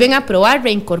vuelven a probar,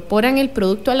 reincorporan el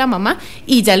producto a la mamá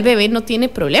y ya el bebé no tiene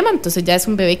problema, entonces ya es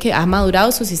un bebé que ha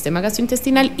madurado su sistema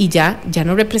gastrointestinal y ya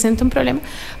no representa un problema.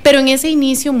 Pero en ese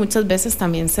inicio muchas veces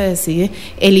también se decide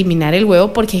eliminar el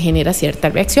huevo porque genera cierta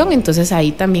reacción, entonces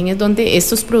ahí también es donde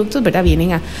estos productos, ¿verdad?,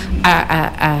 vienen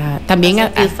a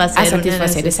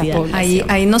satisfacer esa población.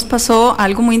 Ahí nos pasó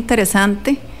algo muy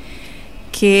interesante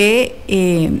que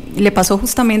le pasó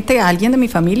justamente a alguien de mi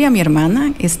familia. Mi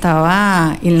hermana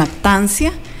estaba en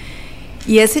lactancia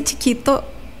y ese chiquito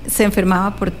se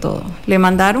enfermaba por todo.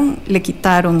 Le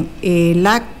quitaron el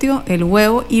lácteo, el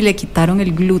huevo y le quitaron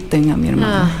el gluten a mi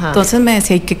hermana. Ajá. Entonces me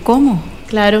decía, ¿y qué como?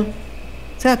 Claro.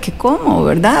 O sea, ¿qué como,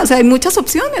 verdad? O sea, hay muchas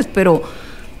opciones, pero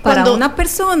para una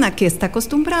persona que está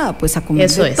acostumbrada pues a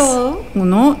comer de todo,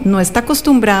 uno no está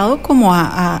acostumbrado como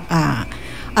a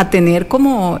tener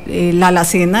como la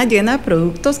alacena llena de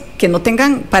productos que no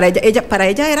tengan, para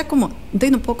ella era como,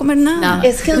 no puedo comer nada. No,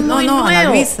 es que es muy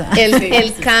nuevo.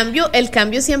 El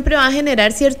cambio siempre va a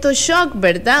generar cierto shock,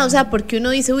 ¿verdad? O sea, porque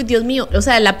uno dice, uy, Dios mío, o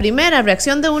sea, la primera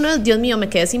reacción de uno es, Dios mío, me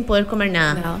quedé sin poder comer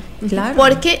nada. No, claro.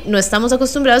 Porque no estamos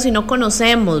acostumbrados y no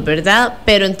conocemos, ¿verdad?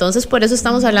 Pero entonces por eso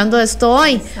estamos hablando de esto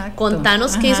hoy. Exacto.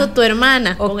 Contanos qué hizo tu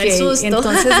hermana con el susto.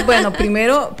 Entonces, bueno,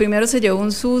 primero se llevó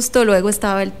un susto, luego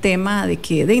estaba el tema de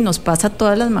que nos pasa a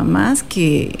todas las mamás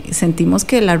que sentimos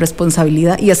que la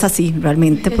responsabilidad, y es así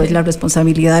realmente, pues la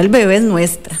responsabilidad del bebé es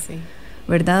nuestra, sí,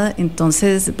 ¿verdad?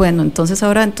 Entonces, bueno,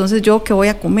 ahora yo qué voy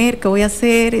a comer, qué voy a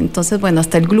hacer, entonces bueno,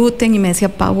 hasta el gluten, y me decía,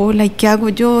 Paola, ¿y qué hago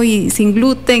yo? Y sin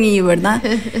gluten, y verdad,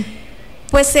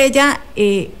 pues ella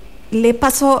le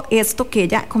pasó esto, que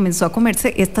ella comenzó a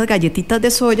comerse estas galletitas de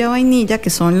soya vainilla, que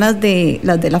son las de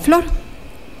la flor.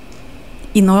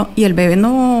 Y el bebé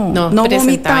no presentaba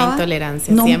vomitaba,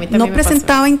 intolerancia. no, sí, a mí también no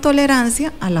presentaba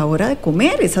intolerancia a la hora de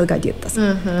comer esas galletas.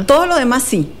 Ajá. Todo lo demás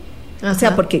sí. Ajá. O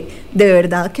sea, porque de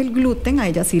verdad que el gluten a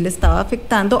ella sí le estaba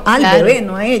afectando al bebé,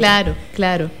 no a ella.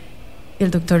 Claro. El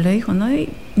doctor le dijo, no, y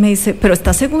me dice, pero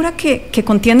 ¿estás segura que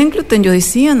contienen gluten? Yo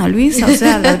decía, Ana Luisa, o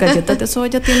sea, las galletas de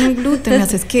soya tienen gluten. Me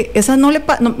dice, es que esas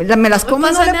me las como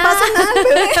y no le pasa nada al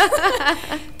bebé.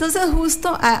 Entonces,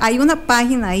 justo hay una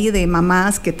página ahí de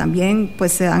mamás que también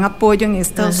pues se dan apoyo en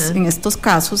estos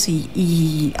casos,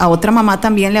 y a otra mamá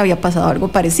también le había pasado algo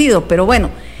parecido. Pero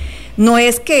bueno, no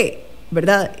es que,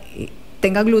 ¿verdad?,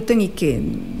 tenga gluten y que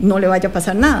no le vaya a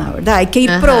pasar nada, ¿verdad? Hay que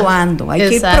ir probando,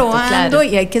 claro.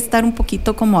 Y hay que estar un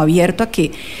poquito como abierto a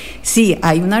que sí,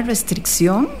 hay una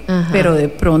restricción, pero de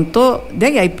pronto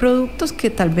hay productos que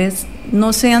tal vez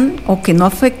no sean o que no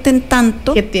afecten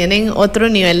tanto. Que tienen otro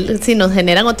nivel, si nos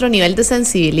generan otro nivel de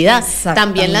sensibilidad.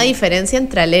 También la diferencia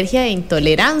entre alergia e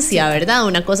intolerancia, ¿verdad?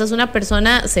 Una cosa es una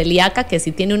persona celíaca que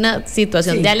sí tiene una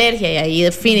situación de alergia y ahí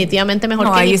definitivamente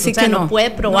mejor que sí, no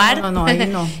puede probar. No, ahí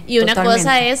no. Y una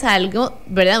cosa es algo,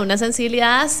 ¿verdad? Una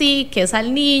sensibilidad así, que es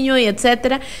al niño y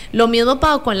etcétera. Lo mismo,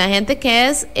 Pau, con la gente que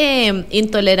es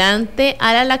intolerante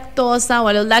a la lactosa o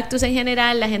a los lácteos en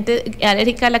general, la gente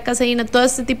alérgica a la caseína, todo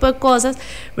este tipo de cosas,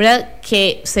 ¿verdad?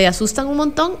 Que se asustan un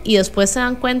montón y después se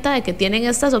dan cuenta de que tienen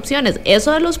estas opciones.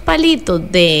 Eso de los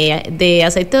palitos de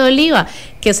aceite de oliva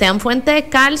que sean fuente de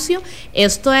calcio,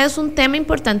 esto es un tema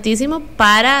importantísimo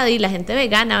para la gente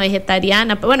vegana,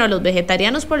 vegetariana. Bueno, los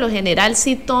vegetarianos por lo general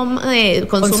sí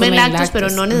consumen lácteos,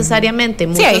 pero no necesariamente.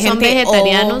 Muchos son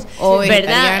vegetarianos,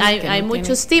 ¿verdad? Hay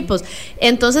muchos tipos.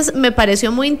 Entonces me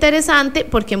pareció muy interesante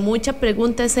porque mucha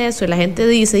pregunta es eso, y la gente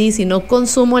dice, y si no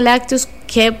consumo lácteos,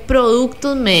 ¿qué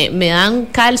productos me dan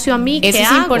calcio a mí? Eso ¿Qué es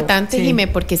hago? importante, Jimé,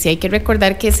 porque sí hay que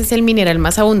recordar que ese es el mineral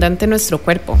más abundante en nuestro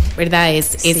cuerpo, ¿verdad?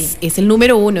 Es el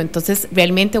número uno. Entonces,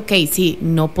 realmente, sí,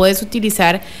 no puedes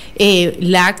utilizar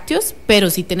lácteos, pero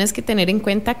sí tienes que tener en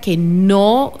cuenta que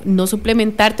no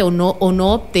suplementarte o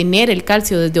no obtener el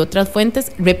calcio desde otras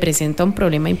fuentes representa un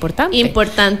problema importante.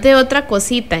 Importante otra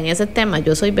cosita en ese tema,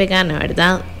 yo soy vegana,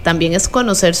 ¿verdad? También es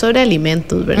conocer sobre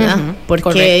alimentos, ¿verdad?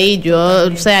 Porque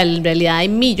o sea, en realidad hay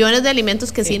millones de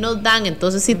alimentos que sí nos dan,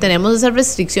 entonces si tenemos esas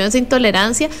restricciones de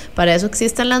intolerancia, para eso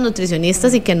existen las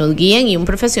nutricionistas y que nos guíen, y un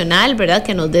profesional, ¿verdad?,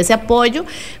 que nos dé ese apoyo,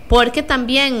 porque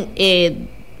también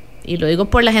y lo digo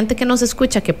por la gente que nos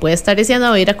escucha, que puede estar diciendo,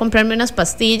 voy a ir a comprarme unas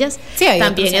pastillas,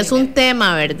 también es un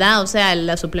tema, ¿verdad? O sea,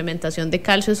 la suplementación de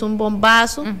calcio es un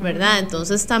bombazo, ¿verdad?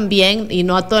 Entonces también, y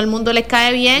no a todo el mundo le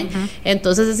cae bien,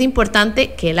 entonces es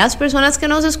importante que las personas que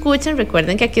nos escuchen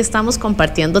recuerden que aquí estamos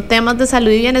compartiendo temas de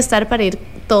salud y bienestar para ir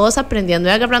todos aprendiendo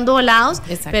y agarrando volados,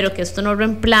 pero que esto no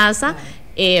reemplaza,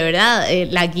 ¿verdad?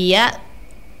 La guía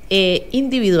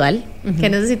individual que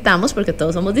necesitamos, porque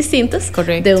todos somos distintos,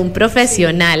 de un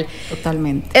profesional. Sí,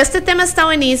 totalmente. Este tema está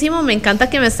buenísimo, me encanta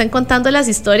que me estén contando las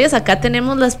historias. Acá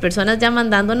tenemos las personas ya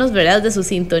mandándonos, ¿verdad?, de su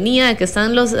sintonía, de que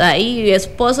están los ahí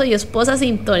esposos y esposas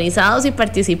sintonizados y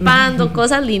participando,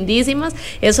 cosas lindísimas.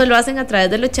 Eso lo hacen a través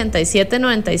del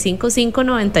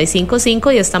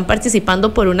 87-95-5-95-5 y están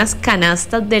participando por unas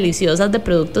canastas deliciosas de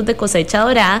productos de cosecha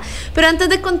dorada. Pero antes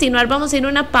de continuar vamos a ir a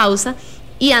una pausa.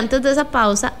 Y antes de esa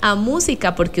pausa, a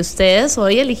música, porque ustedes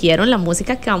hoy eligieron la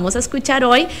música que vamos a escuchar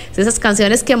hoy, esas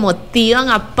canciones que motivan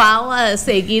a Pau a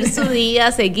seguir su día,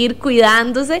 a seguir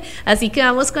cuidándose. Así que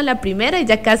vamos con la primera y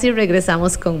ya casi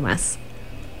regresamos con más.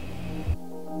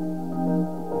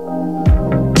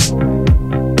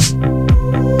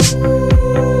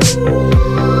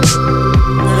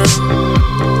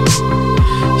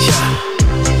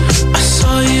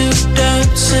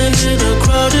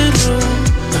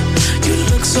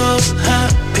 So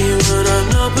happy when I'm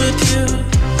not with you,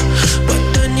 but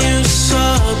then you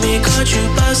saw me, caught you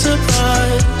by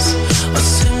surprise. A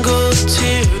single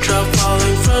teardrop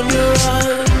falling from your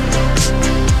eye.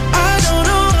 I don't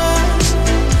know why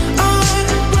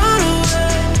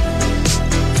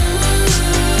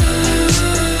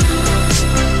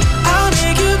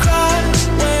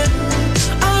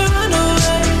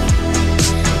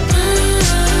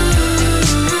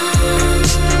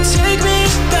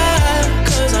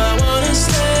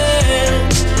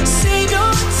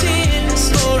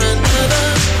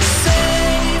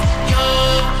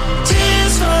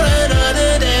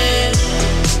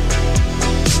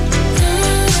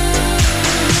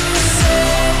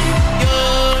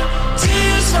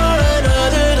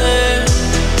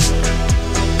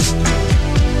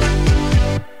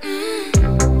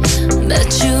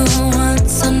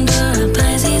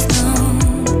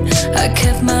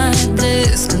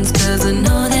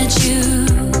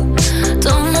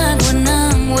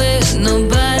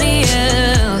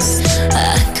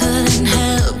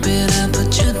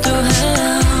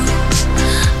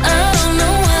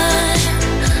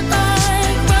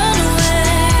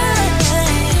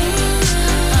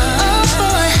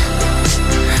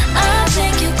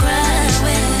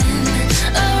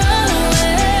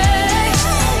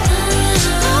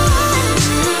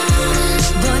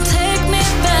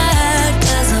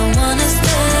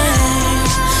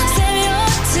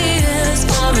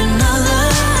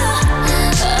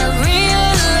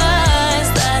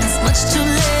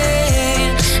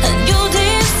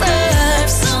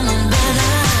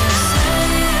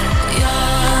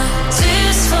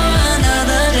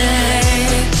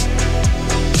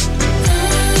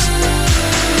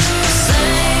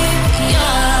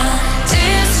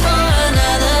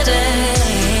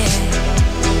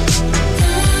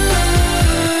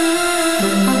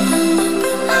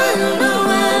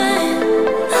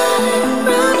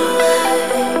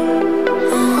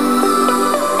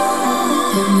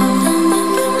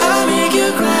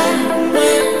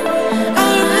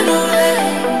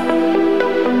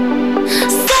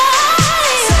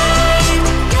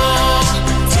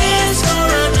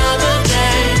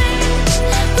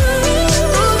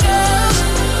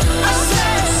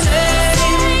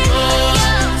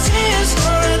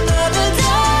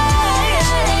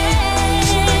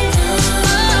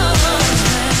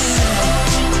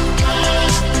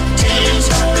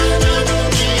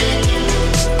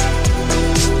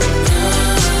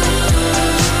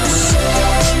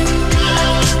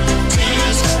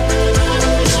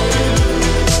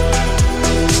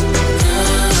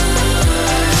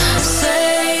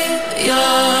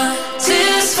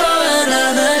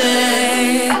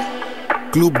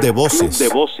Club de Voces.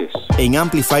 En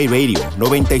Amplify Radio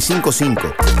 955.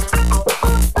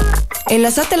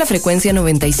 Enlazate a la frecuencia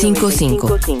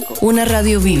 955. Una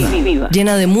radio viva,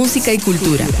 llena de música y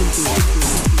cultura.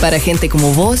 Para gente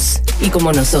como vos y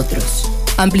como nosotros.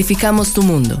 Amplificamos tu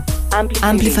mundo.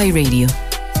 Amplify Radio.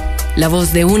 La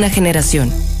voz de una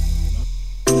generación.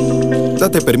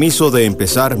 Date permiso de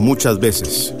empezar muchas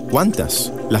veces.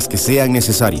 ¿Cuántas? Las que sean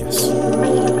necesarias.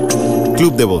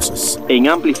 Club de Voces. En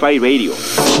Amplify Radio.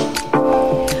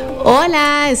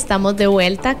 Hola, estamos de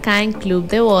vuelta acá en Club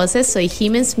de Voces. Soy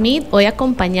Jim Smith, hoy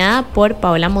acompañada por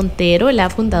Paola Montero, la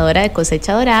fundadora de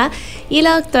Cosecha Dorada, y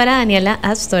la doctora Daniela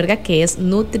Astorga, que es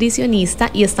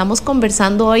nutricionista, y estamos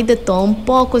conversando hoy de todo un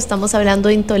poco. Estamos hablando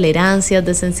de intolerancias,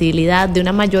 de sensibilidad, de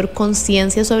una mayor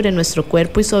conciencia sobre nuestro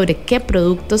cuerpo y sobre qué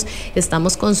productos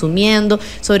estamos consumiendo,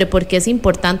 sobre por qué es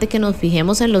importante que nos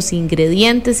fijemos en los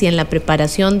ingredientes y en la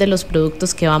preparación de los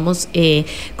productos que vamos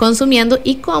consumiendo,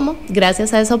 y cómo,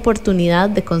 gracias a esa oportunidad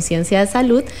de conciencia de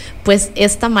salud, pues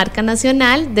esta marca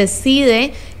nacional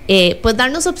decide pues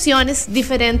darnos opciones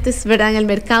diferentes, ¿verdad?, en el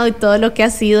mercado y todo lo que ha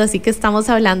sido. Así que estamos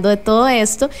hablando de todo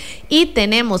esto, y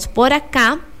tenemos por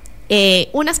acá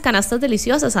unas canastas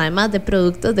deliciosas, además de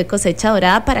productos de Cosecha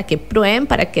Dorada, para que prueben,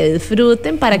 para que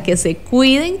disfruten, para que se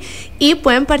cuiden, y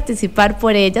pueden participar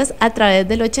por ellas a través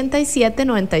del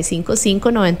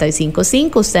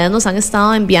 87-955-955. Ustedes nos han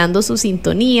estado enviando su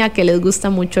sintonía, que les gusta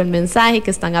mucho el mensaje,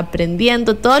 que están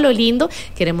aprendiendo, todo lo lindo.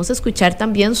 Queremos escuchar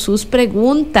también sus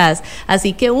preguntas,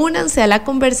 así que únanse a la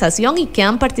conversación y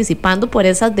quedan participando por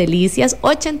esas delicias.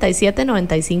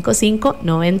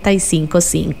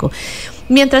 87-955-955.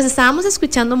 Mientras estábamos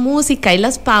escuchando música y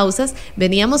las pausas,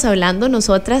 veníamos hablando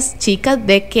nosotras, chicas,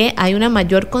 de que hay una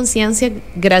mayor conciencia,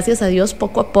 gracias a Dios,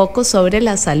 poco a poco, sobre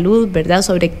la salud, ¿verdad?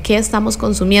 Sobre qué estamos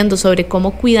consumiendo, sobre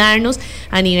cómo cuidarnos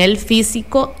a nivel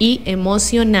físico y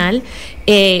emocional.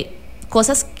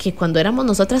 Cosas que cuando éramos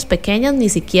nosotras pequeñas ni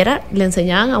siquiera le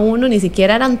enseñaban a uno, ni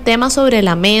siquiera eran temas sobre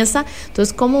la mesa.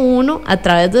 Entonces, como uno a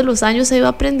través de los años se iba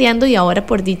aprendiendo, y ahora,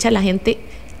 por dicha, la gente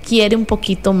quiere un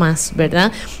poquito más,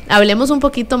 ¿verdad? Hablemos un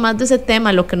poquito más de ese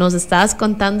tema, lo que nos estabas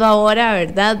contando ahora,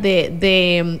 ¿verdad?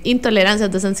 De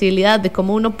intolerancias, de sensibilidad, de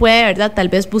cómo uno puede, ¿verdad?, tal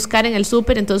vez buscar en el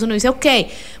súper. Entonces uno dice, ok,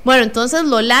 bueno, entonces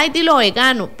lo light y lo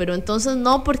vegano, pero entonces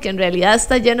no, porque en realidad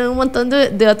está lleno de un montón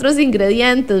de otros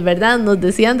ingredientes, ¿verdad? Nos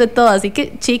decían de todo. Así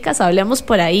que, chicas, hablemos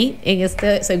por ahí en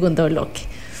este segundo bloque.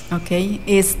 Ok,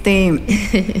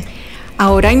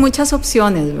 ahora hay muchas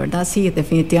opciones, ¿verdad? Sí,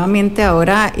 definitivamente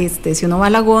ahora, si uno va a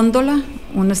la góndola,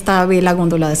 uno ve la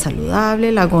góndola de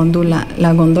saludable, la góndola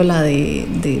de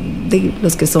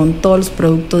los que son todos los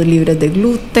productos libres de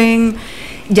gluten.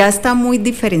 Ya está muy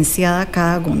diferenciada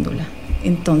cada góndola.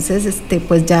 Entonces,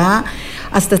 pues ya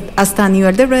hasta a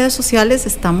nivel de redes sociales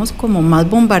estamos como más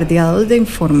bombardeados de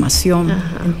información.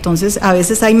 Ajá. Entonces, a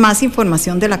veces hay más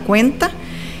información de la cuenta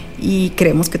y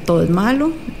creemos que todo es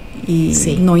malo. Y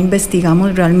sí, no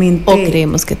investigamos realmente. O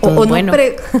creemos que todo es bueno.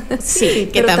 Sí,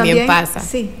 que también pasa.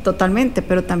 Sí, totalmente.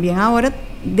 Pero también ahora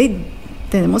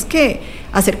tenemos que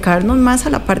acercarnos más a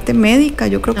la parte médica.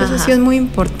 Yo creo que eso sí es muy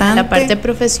importante. La parte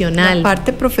profesional. La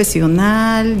parte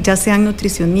profesional, ya sean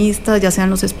nutricionistas, ya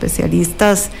sean los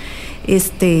especialistas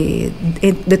de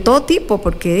todo tipo,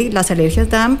 porque las alergias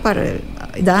dan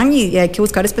y hay que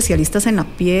buscar especialistas en la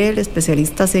piel,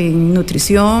 especialistas en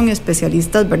nutrición,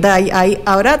 especialistas, ¿verdad?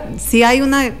 Ahora sí hay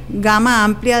una gama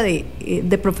amplia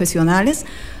de profesionales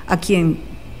a quien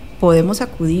podemos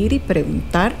acudir y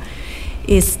preguntar,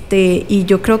 y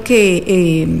yo creo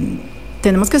que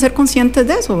tenemos que ser conscientes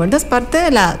de eso, ¿verdad? Es parte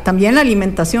de también la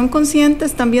alimentación consciente,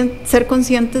 es también ser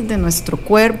conscientes de nuestro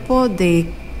cuerpo, de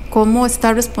cómo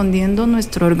está respondiendo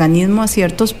nuestro organismo a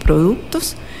ciertos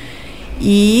productos,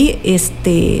 y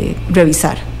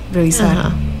revisar.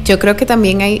 Ajá. Yo creo que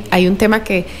también hay un tema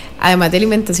que, además de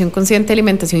alimentación consciente,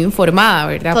 alimentación informada,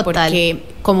 ¿verdad? Total. Porque,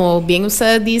 como bien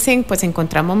ustedes dicen, pues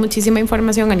encontramos muchísima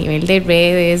información a nivel de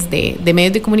redes, de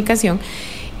medios de comunicación,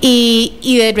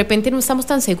 y de repente no estamos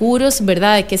tan seguros,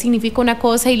 ¿verdad?, de qué significa una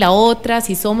cosa y la otra,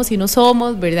 si somos y no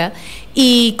somos, ¿verdad?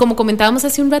 Y como comentábamos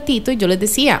hace un ratito, yo les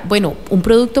decía, bueno, un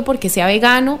producto porque sea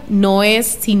vegano no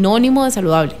es sinónimo de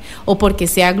saludable, o porque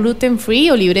sea gluten free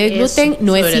o libre de gluten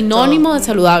no es sinónimo de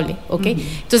saludable, ¿ok? Uh-huh.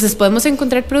 Entonces podemos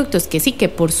encontrar productos que sí, que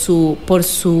por su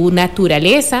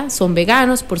naturaleza son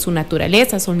veganos, por su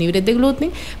naturaleza son libres de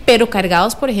gluten, pero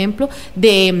cargados, por ejemplo,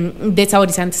 de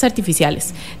saborizantes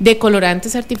artificiales, de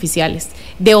colorantes artificiales,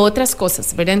 de otras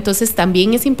cosas, ¿verdad? Entonces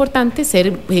también es importante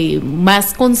ser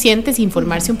más conscientes e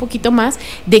informarse un poquito más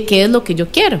de qué es lo que yo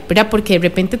quiero, ¿verdad? Porque de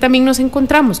repente también nos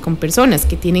encontramos con personas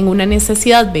que tienen una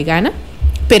necesidad vegana,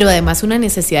 pero además una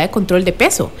necesidad de control de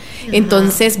peso.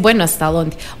 Entonces, bueno, ¿hasta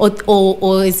dónde?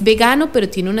 O es vegano, pero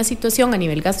tiene una situación a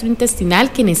nivel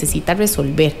gastrointestinal que necesita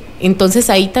resolver. Entonces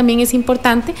ahí también es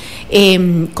importante,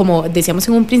 como decíamos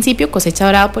en un principio, cosecha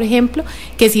dorada, por ejemplo,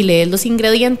 que si lees los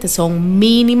ingredientes son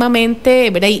mínimamente,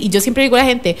 ¿verdad? Y yo siempre digo a la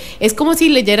gente, es como si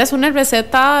leyeras una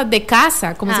receta de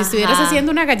casa, como si estuvieras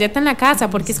haciendo una galleta en la casa,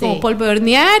 porque es como polvo de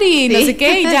hornear y no sé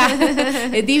qué, y ya,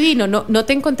 es divino, no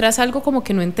te encontrás algo como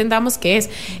que no entendamos qué es.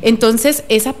 Entonces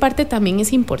esa parte también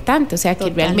es importante, o sea, que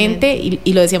realmente,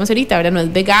 y lo decíamos ahorita, ¿verdad? No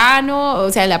es vegano,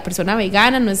 o sea, la persona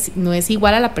vegana no es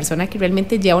igual a la persona que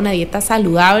realmente lleva una dieta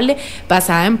saludable,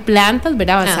 basada en plantas,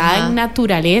 ¿verdad? Basada en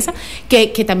naturaleza,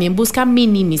 que también busca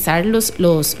minimizar los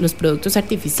productos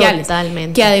artificiales.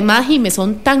 Totalmente. Que además, Jimé,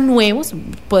 son tan nuevos,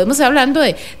 podemos estar hablando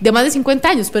de más de 50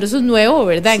 años, pero eso es nuevo,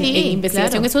 ¿verdad? Sí, en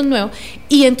investigación eso es nuevo.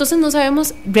 Y entonces no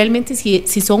sabemos realmente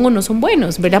si son o no son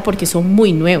buenos, ¿verdad? Porque son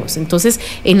muy nuevos. Entonces,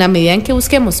 en la medida en que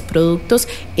busquemos productos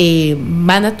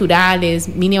más naturales,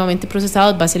 mínimamente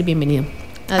procesados, va a ser bienvenido.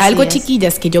 Algo,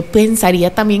 chiquillas, que yo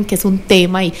pensaría también que es un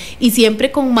tema y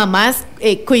siempre con mamás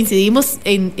coincidimos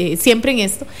siempre en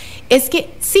esto, es que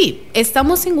sí,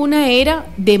 estamos en una era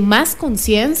de más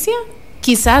conciencia,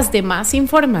 quizás de más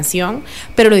información,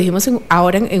 pero lo dijimos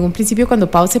ahora en un principio cuando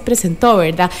Pau se presentó,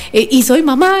 ¿verdad? Y soy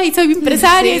mamá, y soy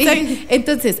empresaria,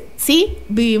 entonces sí,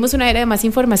 vivimos una era de más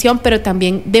información, pero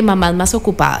también de mamás más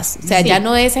ocupadas. O sea, ya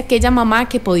no es aquella mamá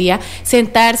que podía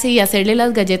sentarse y hacerle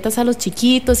las galletas a los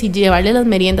chiquitos y llevarle las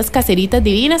meriendas caseritas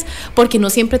divinas, porque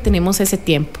no siempre tenemos ese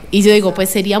tiempo. Y yo digo,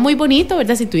 pues sería muy bonito,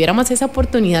 ¿verdad? Si tuviéramos esa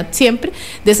oportunidad siempre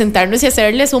de sentarnos y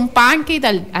hacerles un pancake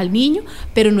al niño,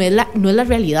 pero no es la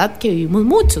realidad que vivimos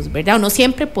muchos, ¿verdad? O no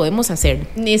siempre podemos hacerlo.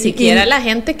 Ni siquiera la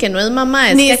gente que no es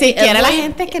mamá. Ni siquiera la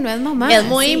gente que no es mamá. Es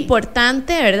muy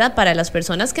importante, ¿verdad? Para las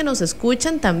personas que nos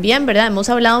escuchan también, ¿verdad? Hemos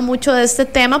hablado mucho de este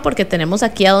tema porque tenemos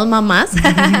aquí a dos mamás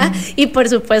y por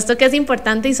supuesto que es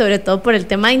importante y sobre todo por el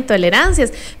tema de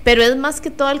intolerancias, pero es más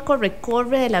que todo el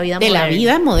corre de la vida moderna. De la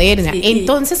vida moderna.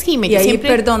 Entonces, Jiménez, y ahí,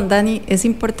 perdón, Dani, es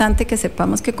importante que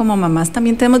sepamos que como mamás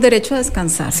también tenemos derecho a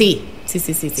descansar. Sí. O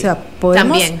sea,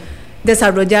 podemos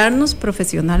desarrollarnos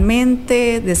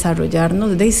profesionalmente,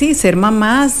 ser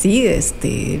mamás,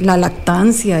 la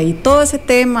lactancia y todo ese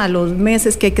tema, los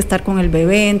meses que hay que estar con el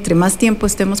bebé, entre más tiempo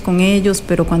estemos con ellos,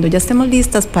 pero cuando ya estemos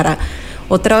listas para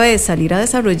otra vez salir a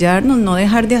desarrollarnos, no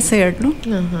dejar de hacerlo.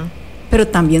 Pero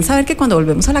también saber que cuando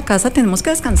volvemos a la casa tenemos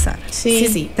que descansar.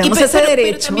 Sí. Tenemos ese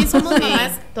derecho. Pero también somos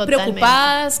mamás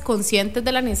preocupadas, conscientes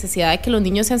de la necesidad de que los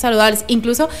niños sean saludables.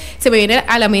 Incluso se me viene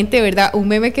a la mente, ¿verdad? Un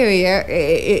meme que veía,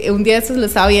 un día de esos lo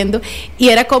estaba viendo, y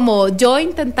era como yo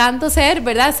intentando ser,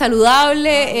 ¿verdad?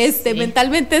 Saludable,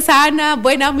 mentalmente sana,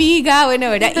 buena amiga,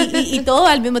 ¿verdad? Y todo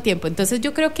al mismo tiempo. Entonces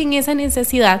yo creo que en esa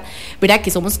necesidad, ¿verdad? Que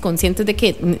somos conscientes de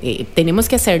que tenemos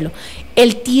que hacerlo,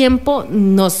 el tiempo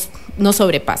nos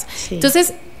sobrepasa.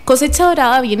 Entonces, cosecha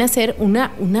dorada viene a ser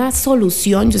una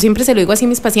solución, yo siempre se lo digo así a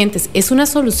mis pacientes, es una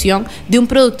solución de un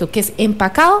producto que es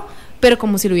empacado, pero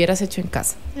como si lo hubieras hecho en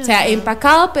casa. O sea,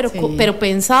 empacado, pero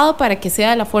pensado para que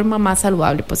sea de la forma más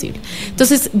saludable posible.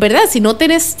 Entonces, ¿verdad? Si no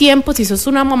tenés tiempo, si sos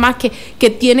una mamá que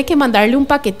tiene que mandarle un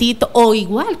paquetito, o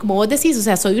igual, como vos decís, o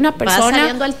sea, soy una persona... Vas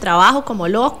saliendo al trabajo como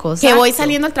loco. Que voy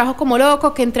saliendo al trabajo como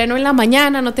loco, que entreno en la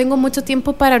mañana, no tengo mucho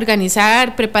tiempo para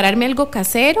prepararme algo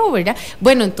casero, ¿verdad?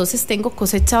 Bueno, entonces tengo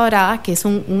cosecha dorada, que es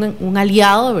un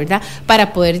aliado, ¿verdad?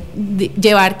 Para poder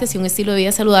llevarte hacia un estilo de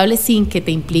vida saludable sin que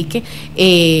te implique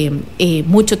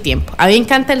mucho tiempo. A mí me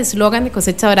encanta el eslogan de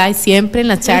cosecha dorada y siempre en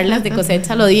las charlas de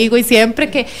cosecha lo digo, y siempre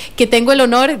que tengo el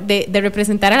honor de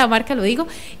representar a la marca lo digo,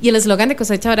 y el eslogan de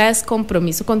cosecha dorada es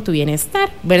compromiso con tu bienestar,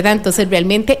 ¿verdad? Entonces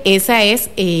realmente esa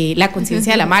es la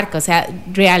conciencia de la marca, o sea,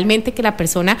 realmente que la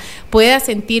persona pueda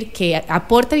sentir que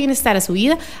aporta bienestar a su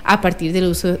vida a partir del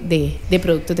uso de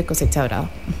productos de cosecha dorada.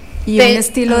 Y un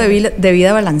estilo de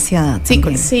vida balanceada. Sí,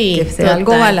 que sea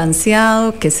algo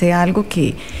balanceado, que sea algo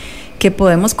que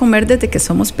podemos comer desde que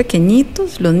somos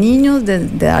pequeñitos, los niños, de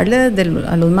darle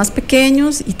a los más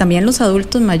pequeños y también los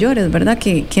adultos mayores, ¿verdad?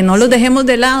 Que no los dejemos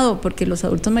de lado, porque los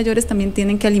adultos mayores también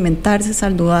tienen que alimentarse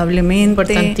saludablemente.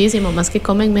 Importantísimo, más que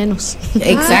comen menos.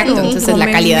 Exacto, entonces la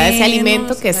calidad de ese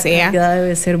alimento que sea. La calidad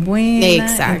debe ser buena.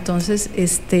 Exacto. Entonces,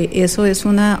 eso es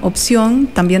una opción.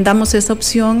 También damos esa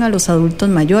opción a los adultos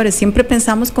mayores. Siempre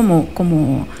pensamos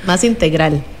como más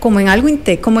integral. Como en algo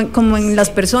como en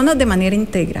las personas de manera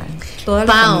integral. Toda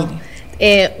la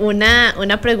familia.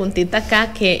 Una preguntita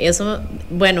acá, que eso,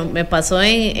 bueno, me pasó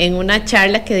en una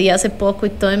charla que di hace poco y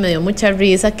todo, y me dio mucha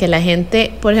risa, que la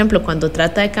gente, por ejemplo, cuando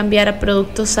trata de cambiar a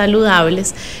productos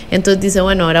saludables, entonces dice,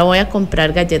 bueno, ahora voy a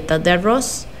comprar galletas de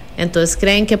arroz. Entonces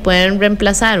creen que pueden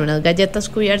reemplazar unas galletas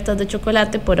cubiertas de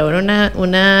chocolate por ahora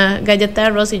una galleta de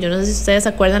arroz. Y yo no sé si ustedes se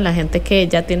acuerdan, la gente que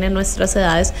ya tiene nuestras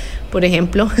edades, por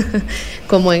ejemplo,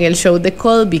 como en el show de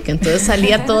Colby, que entonces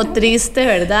salía todo triste,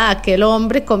 ¿verdad? Aquel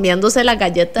hombre comiéndose la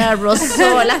galleta de arroz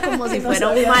sola como si fuera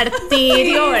un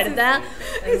martirio, ¿verdad?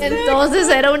 Entonces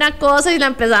era una cosa y la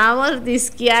empezábamos a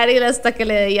disquear y hasta que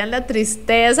le veían la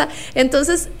tristeza.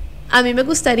 Entonces a mí me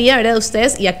gustaría, ¿verdad?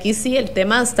 Ustedes, y aquí sí el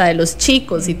tema hasta de los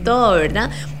chicos y todo,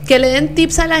 ¿verdad? Que le den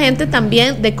tips a la gente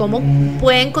también de cómo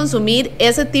pueden consumir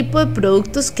ese tipo de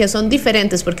productos que son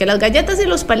diferentes, porque las galletas y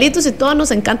los palitos y todo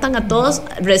nos encantan a todos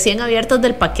recién abiertas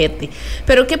del paquete.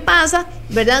 Pero ¿qué pasa,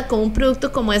 verdad? Con un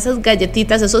producto como esas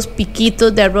galletitas, esos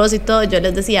piquitos de arroz y todo. Yo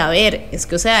les decía, a ver, es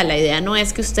que, o sea, la idea no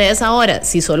es que ustedes ahora,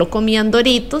 si solo comían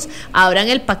Doritos, abran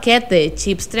el paquete de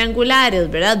chips triangulares,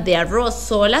 ¿verdad? De arroz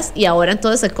solas, y ahora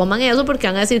entonces se coman eso porque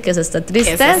van a decir que es esta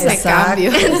tristeza. Ese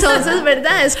cambio. Entonces,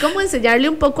 ¿verdad? Es como enseñarle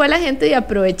un poco a la gente, y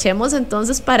aprovechemos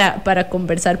entonces para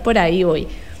conversar por ahí hoy.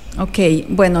 Ok,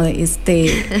 bueno,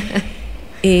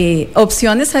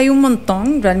 opciones hay un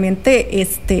montón, realmente,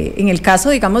 en el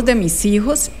caso, digamos, de mis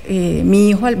hijos, mi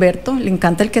hijo Alberto le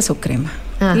encanta el queso crema.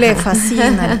 Ajá. Le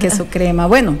fascina el queso crema.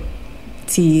 Bueno,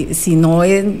 si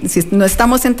no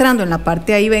estamos entrando en la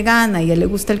parte ahí vegana y a él le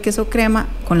gusta el queso crema,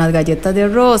 con las galletas de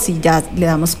arroz y ya le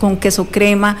damos con queso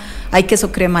crema, hay queso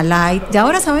crema light, ya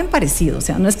ahora saben parecido, o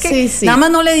sea, no es que nada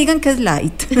más no le digan que es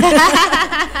light,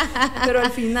 pero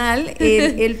al final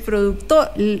el producto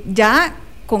ya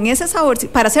con ese sabor,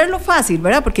 para hacerlo fácil,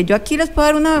 ¿verdad? Porque yo aquí les puedo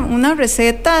dar una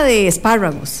receta de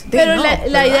espárragos. Pero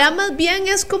la idea más bien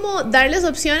es como darles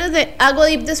opciones de hago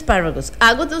dip de espárragos,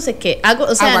 hago no sé qué,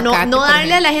 o sea, aguacate, no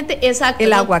darle a la gente, exacto,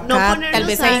 el aguacate, no ponernos tal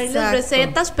vez a darles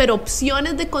recetas, pero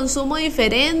opciones de consumo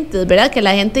diferentes, ¿verdad? Que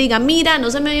la gente diga, mira,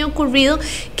 no se me había ocurrido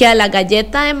que a la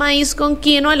galleta de maíz con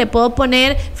quinoa le puedo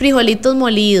poner frijolitos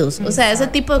molidos, o sea, ese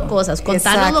tipo de cosas.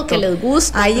 Contanos lo que les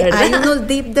gusta. Hay unos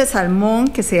dip de salmón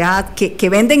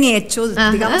que venden hechos,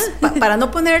 ajá, digamos, para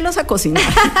no ponerlos a cocinar.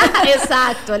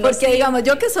 Exacto. Porque digamos,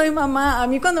 yo que soy mamá, a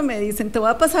mí cuando me dicen, te voy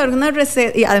a pasar una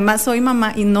receta, y además soy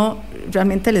mamá y no,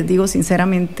 realmente les digo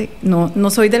sinceramente, no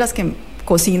soy de las que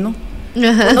cocino.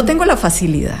 Ajá. No tengo la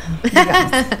facilidad,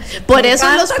 digamos. Por eso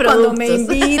los productos. Cuando me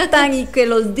invitan y que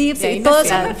los dips y todo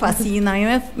eso me fascina. A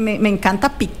mí me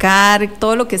encanta picar,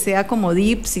 todo lo que sea como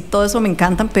dips y todo eso me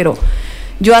encantan, pero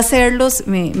yo hacerlos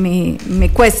me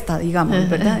cuesta, digamos, ajá,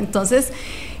 ¿verdad? Entonces,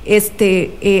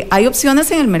 hay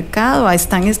opciones en el mercado,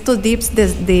 están estos dips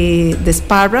de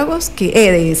espárragos,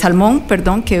 de salmón,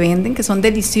 perdón, que venden, que son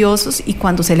deliciosos, y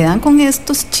cuando se le dan con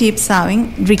estos chips,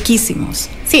 saben riquísimos.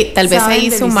 Sí, tal vez ahí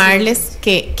sumarles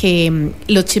que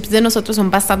los chips de nosotros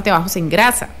son bastante bajos en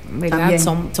grasa, ¿verdad?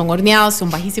 Son horneados, son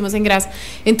bajísimos en grasa.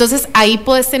 Entonces ahí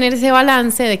puedes tener ese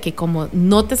balance de que como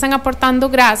no te están aportando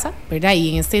grasa, ¿verdad?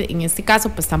 Y en este caso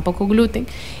pues tampoco gluten,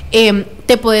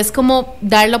 te puedes como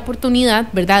dar la oportunidad,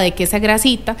 ¿verdad? De que esa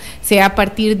grasita sea a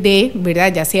partir de,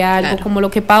 ¿verdad? Ya sea algo como lo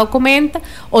que Pau comenta,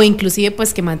 o inclusive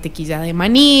pues que mantequilla de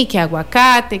maní, que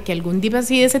aguacate, que algún dip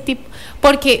así de ese tipo,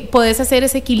 porque puedes hacer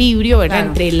ese equilibrio, ¿verdad?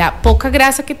 Entre la poca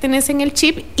grasa que tenés en el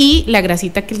chip y la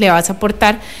grasita que le vas a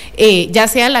aportar, ya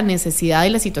sea la necesidad y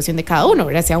la situación de cada uno,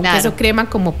 ¿verdad? Sea un queso crema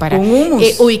como para,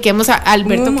 ubiquemos a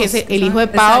Alberto, hummus, que es el hijo de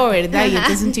Pau, ¿verdad? Y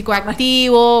entonces es un chico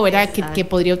activo, ¿verdad? Que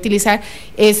podría utilizar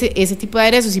ese tipo de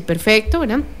aderezos, y perfecto,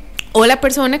 ¿verdad? O la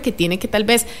persona que tiene que tal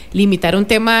vez limitar un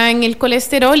tema en el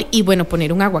colesterol y bueno,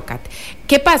 poner un aguacate.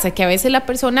 ¿Qué pasa? Que a veces la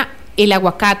persona el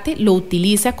aguacate lo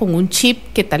utiliza con un chip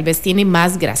que tal vez tiene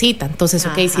más grasita. Entonces,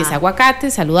 ok, si es aguacate,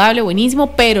 saludable,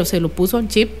 buenísimo, pero se lo puso a un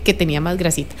chip que tenía más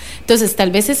grasita. Entonces,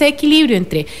 tal vez ese equilibrio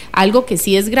entre algo que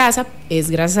sí es grasa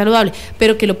saludable,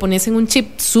 pero que lo pones en un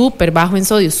chip súper bajo en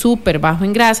sodio, súper bajo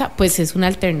en grasa, pues es una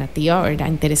alternativa, ¿verdad?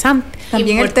 Interesante.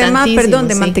 También el tema,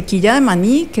 de mantequilla de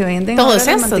maní que venden. Todos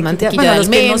estos, mantequilla de los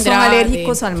almendra, que no son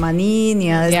alérgicos al maní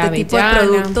ni a este tipo de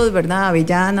productos, ¿verdad?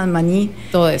 Avellanas, maní.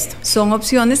 Todo esto. Son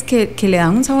opciones que le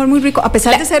dan un sabor muy rico, a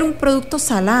pesar de ser un producto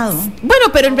salado. Bueno,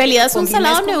 pero en realidad es un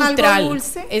salado neutral.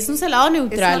 Es un salado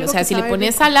neutral, o sea, si le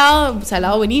pones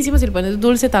salado buenísimo, si le pones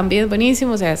dulce también es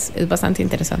buenísimo, o sea, es bastante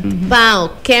interesante.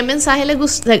 Pau, ¿qué mensaje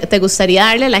te gustaría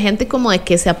darle a la gente como de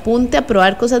que se apunte a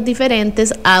probar cosas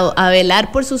diferentes, a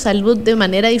velar por su salud de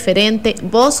manera diferente?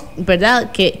 Vos,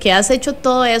 ¿verdad? Que has hecho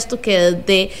todo esto, que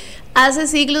desde hace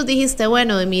siglos dijiste,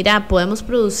 bueno, mira, podemos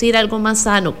producir algo más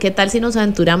sano, ¿qué tal si nos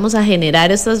aventuramos a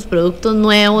generar estos productos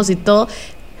nuevos y todo?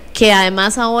 Que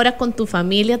además ahora con tu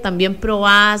familia también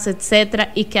probás,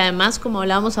 etcétera, y que además, como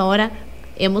hablamos ahora,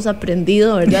 hemos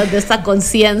aprendido, ¿verdad?, de esta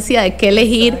conciencia de qué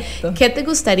elegir. Exacto. ¿Qué te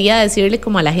gustaría decirle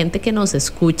como a la gente que nos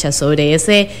escucha sobre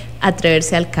ese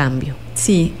atreverse al cambio?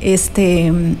 Sí,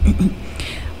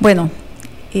 bueno,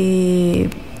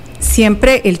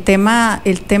 siempre el tema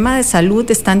de salud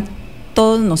está en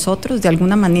todos nosotros de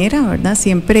alguna manera, ¿verdad?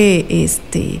 Siempre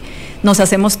nos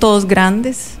hacemos todos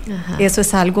grandes. Ajá. Eso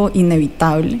es algo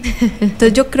inevitable.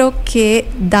 Entonces yo creo que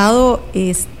dado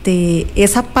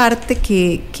esa parte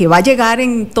que va a llegar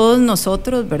en todos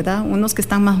nosotros, ¿verdad? Unos que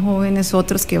están más jóvenes,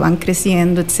 otros que van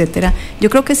creciendo, etcétera. Yo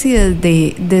creo que si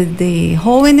desde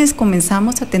jóvenes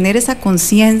comenzamos a tener esa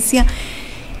conciencia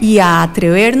y a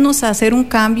atrevernos a hacer un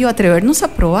cambio, atrevernos a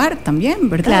probar también,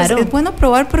 ¿verdad? Claro. Es bueno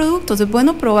probar productos, es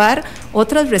bueno probar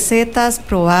otras recetas,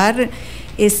 probar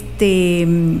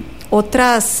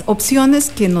otras opciones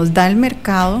que nos da el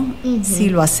mercado. Uh-huh. Si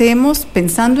lo hacemos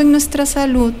pensando en nuestra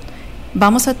salud,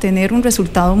 vamos a tener un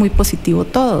resultado muy positivo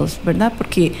todos, ¿verdad?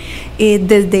 Porque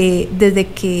desde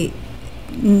que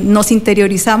nos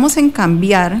interiorizamos en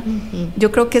cambiar, uh-huh,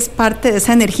 yo creo que es parte de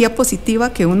esa energía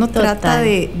positiva que uno Total. Trata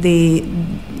de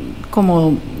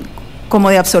como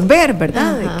de absorber,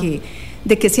 ¿verdad?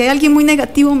 De que si hay alguien muy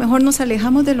negativo, mejor nos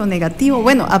alejamos de lo negativo.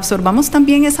 Bueno, absorbamos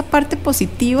también esa parte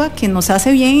positiva que nos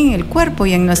hace bien en el cuerpo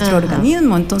y en nuestro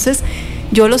organismo. Entonces,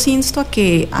 yo los insto a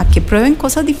que prueben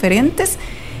cosas diferentes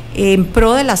en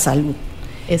pro de la salud.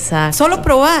 Exacto. Solo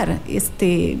probar,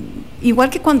 igual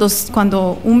que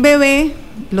cuando un bebé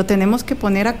lo tenemos que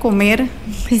poner a comer,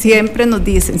 siempre nos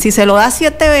dicen, si se lo da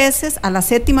 7 veces, a la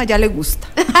 7ª ya le gusta.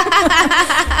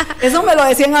 Eso me lo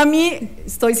decían a mí,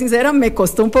 estoy sincera, me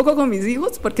costó un poco con mis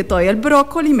hijos, porque todavía el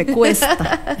brócoli me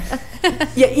cuesta.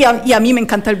 Y a mí me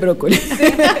encanta el brócoli.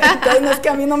 Entonces no es que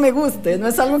a mí no me guste, no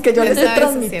es algo que yo les he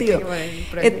transmitido.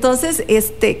 Entonces,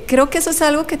 creo que eso es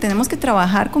algo que tenemos que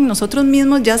trabajar con nosotros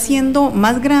mismos, ya siendo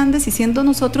más grandes y siendo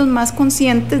nosotros más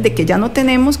conscientes de que ya no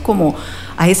tenemos como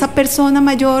a esa persona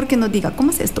mayor que nos diga,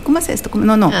 ¿cómo es esto? ¿Cómo es esto? ¿Cómo?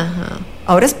 No. Ajá.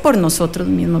 Ahora es por nosotros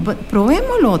mismos.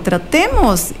 Probémoslo,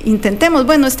 tratemos, intentemos.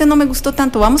 Bueno, no me gustó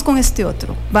tanto, vamos con este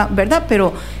otro, ¿verdad?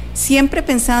 Pero siempre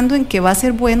pensando en que va a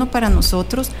ser bueno para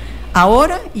nosotros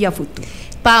ahora y a futuro.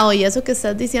 Pao, y eso que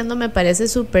estás diciendo me parece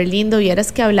súper lindo.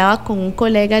 Vieras que hablaba con un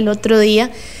colega el otro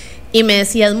día y me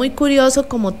decía, es muy curioso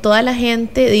como toda la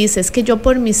gente dice, es que yo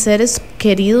por mis seres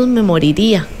queridos me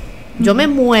moriría. Yo me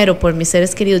muero por mis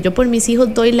seres queridos, yo por mis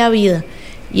hijos doy la vida.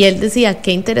 Y él decía,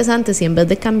 qué interesante, si en vez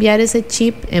de cambiar ese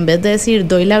chip, en vez de decir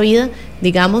doy la vida,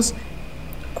 digamos,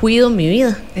 cuido mi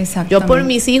vida. Yo por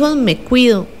mis hijos me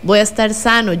cuido, voy a estar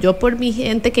sano. Yo por mi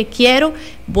gente que quiero,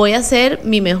 voy a ser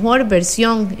mi mejor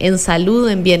versión en salud,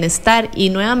 en bienestar. Y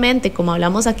nuevamente, como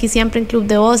hablamos aquí siempre en Club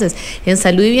de Voces, en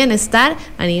salud y bienestar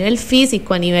a nivel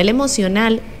físico, a nivel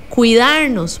emocional,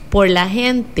 cuidarnos por la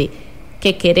gente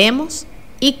que queremos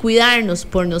y cuidarnos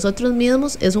por nosotros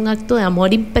mismos es un acto de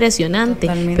amor impresionante.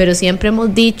 Totalmente. Pero siempre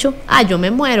hemos dicho, yo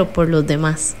me muero por los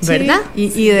demás, ¿verdad?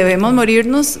 Sí, y debemos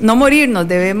no morirnos,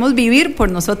 debemos vivir por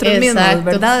nosotros mismos,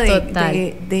 ¿verdad?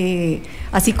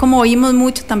 Así como oímos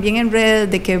mucho también en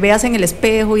redes, de que veas en el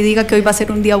espejo y diga que hoy va a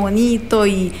ser un día bonito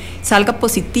y salga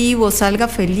positivo, salga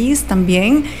feliz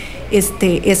también,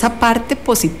 esa parte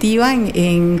positiva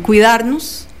en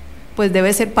cuidarnos, pues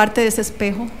debe ser parte de ese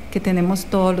espejo que tenemos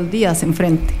todos los días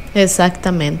enfrente.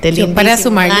 Exactamente. Yo para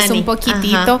sumarles un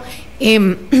poquitito,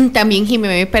 también Jimé,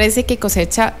 me parece que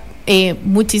cosecha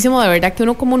muchísimo, de verdad, que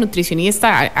uno como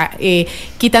nutricionista,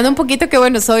 quitando un poquito que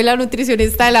bueno, soy la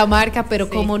nutricionista de la marca, pero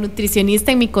sí, como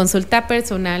nutricionista en mi consulta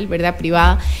personal, ¿verdad?,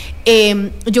 privada,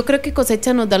 yo creo que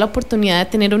cosecha nos da la oportunidad de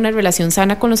tener una relación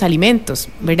sana con los alimentos,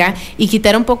 ¿verdad? Y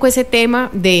quitar un poco ese tema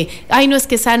de, no es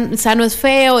que sano es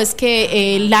feo, es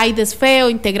que light es feo,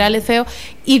 integral es feo.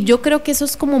 Y yo creo que eso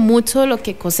es como mucho lo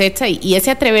que cosecha y ese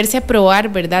atreverse a probar,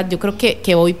 ¿verdad? Yo creo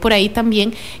que voy por ahí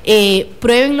también.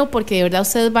 Pruébenlo, porque de verdad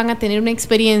ustedes van a tener una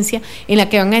experiencia en la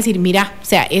que van a decir, mira, o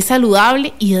sea, es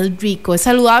saludable y es rico, es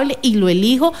saludable y lo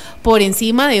elijo por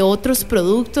encima de otros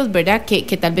productos, ¿verdad?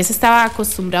 Que tal vez estaba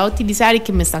acostumbrado a utilizar y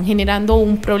que me están generando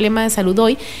un problema de salud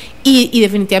hoy. Y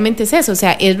definitivamente es eso, o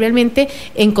sea, es realmente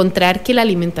encontrar que la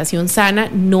alimentación sana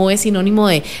no es sinónimo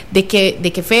de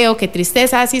que feo, que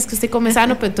tristeza, así es que usted come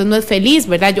sano, pero entonces no es feliz,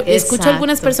 ¿verdad? Yo escucho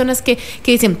algunas personas que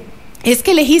dicen, es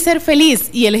que elegí ser feliz,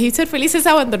 y elegir ser feliz es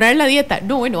abandonar la dieta.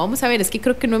 No, bueno, vamos a ver, es que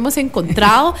creo que no hemos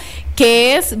encontrado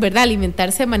qué es, ¿verdad?,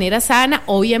 alimentarse de manera sana,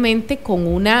 obviamente con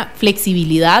una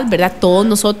flexibilidad, ¿verdad? Todos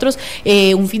nosotros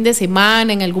un fin de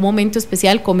semana, en algún momento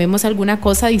especial, comemos alguna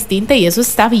cosa distinta y eso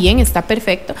está bien, está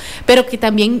perfecto, pero que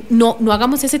también no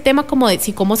hagamos ese tema como de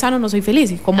si como sano no soy feliz,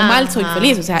 si como mal soy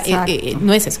feliz, o sea,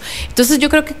 no es eso. Entonces yo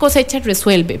creo que cosecha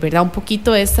resuelve, ¿verdad?, un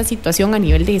poquito esta situación a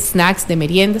nivel de snacks, de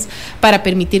meriendas, para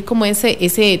permitir como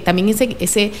también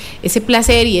ese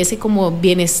placer y ese como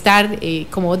bienestar,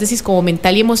 como vos decís, como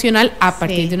mental y emocional a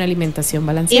partir de una alimentación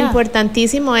balanceada.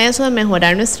 Importantísimo eso de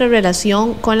mejorar nuestra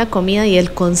relación con la comida y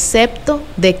el concepto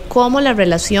de cómo la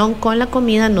relación con la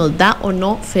comida nos da o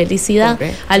no felicidad.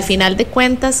 Correcto. Al final de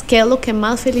cuentas, ¿qué es lo que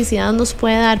más felicidad nos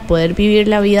puede dar? Poder vivir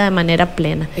la vida de manera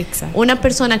plena. Exacto. Una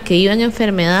persona que vive en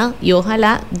enfermedad, y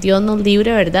ojalá Dios nos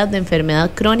libre, ¿verdad?, de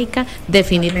enfermedad crónica,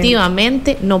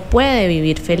 definitivamente no puede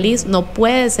vivir feliz, no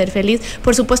puede ser feliz.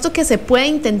 Por supuesto que se puede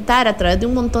intentar a través de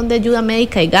un montón de ayuda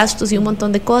médica y gastos y un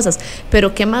montón de cosas,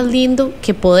 pero qué más lindo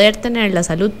que poder tener la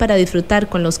salud para disfrutar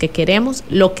con los que queremos,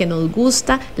 lo que nos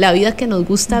gusta, la vida que nos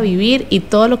gusta vivir y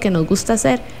todo lo que nos gusta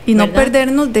hacer. Y no ¿verdad?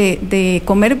 perdernos de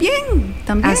comer bien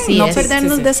también. Así no es,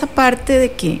 perdernos de esa parte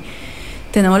de que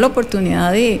tenemos la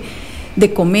oportunidad de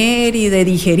comer y de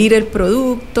digerir el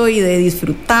producto y de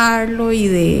disfrutarlo y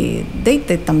de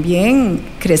también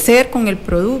crecer con el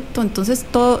producto. Entonces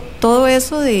todo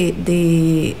eso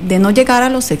de no llegar a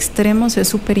los extremos es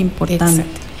súper importante.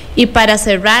 Exacto. Y para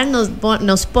cerrar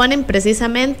nos ponen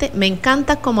precisamente, me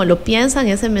encanta cómo lo piensan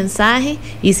ese mensaje,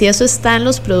 y si eso está en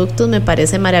los productos me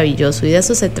parece maravilloso, y de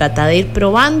eso se trata, de ir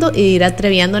probando y de ir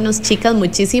atreviéndonos. Chicas,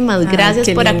 muchísimas gracias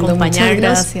por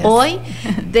acompañarnos hoy.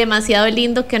 Demasiado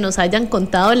lindo que nos hayan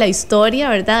contado la historia,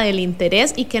 ¿verdad?, del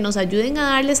interés, y que nos ayuden a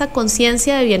darle esa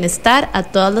conciencia de bienestar a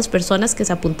todas las personas que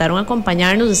se apuntaron a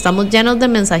acompañarnos. Estamos llenos de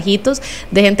mensajitos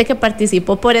de gente que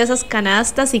participó por esas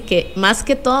canastas, y que más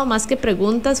que todo, más que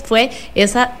preguntas, fue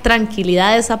esa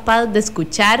tranquilidad, esa paz de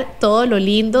escuchar todo lo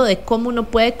lindo de cómo uno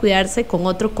puede cuidarse con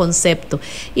otro concepto.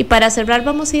 Y para cerrar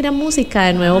vamos a ir a música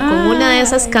de nuevo con una de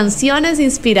esas canciones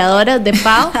inspiradoras de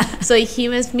Pau. Soy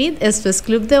Jim Smith, esto es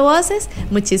Club de Voces.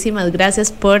 Muchísimas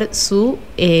gracias por su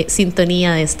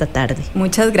sintonía de esta tarde.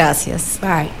 Muchas gracias.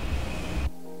 Bye.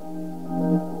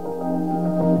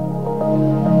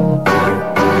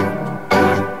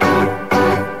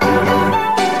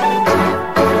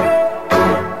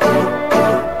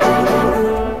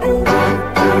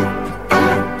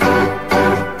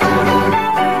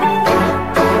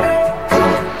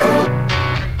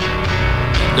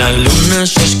 La luna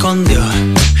se escondió,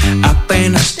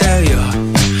 apenas te vio,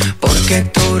 porque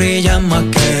tú brillas más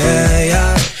que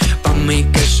ella. Pa' mí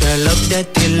que celos de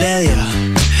ti le dio,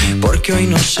 porque hoy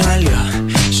no salió,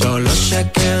 solo se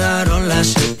quedaron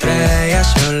las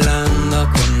estrellas hablando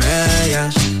con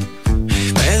ellas.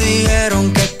 Me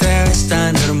dijeron que te ves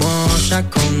tan hermosa,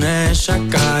 con esa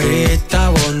carita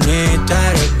bonita,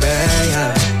 eres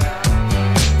bella.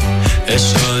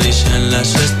 Eso dicen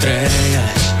las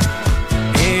estrellas.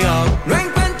 No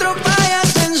encuentro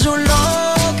fallas en su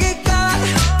lógica.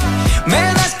 Me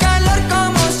das calor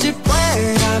como si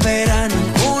fuera verano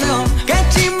en junio. Qué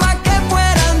chimba que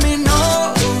fueras mi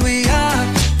novia.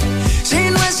 Si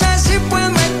no es así, pues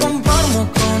me conformo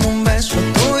con un beso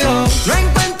tuyo. No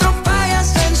encuentro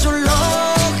fallas en su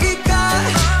lógica.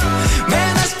 Me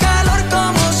das calor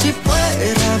como si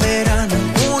fuera verano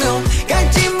en junio. Qué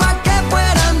chimba que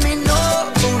fueras mi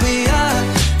novia.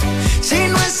 Si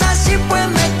no es así, pues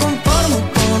me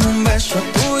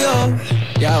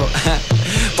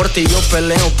por ti yo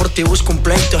peleo, por ti busco un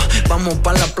pleito. Vamos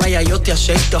pa' la playa, yo te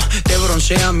aceito. Te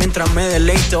broncea mientras me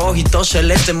deleito. Ojitos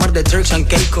celeste, mar de Turks and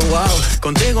Caicos, wow.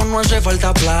 Contigo no hace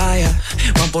falta playa,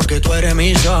 más porque tú eres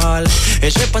mi sol.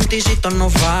 Ese panticito no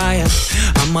falla,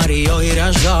 amarillo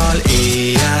girasol.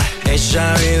 Y ya,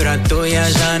 esa vibra tuya,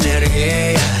 esa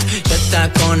energía se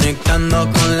está conectando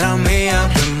con la mía.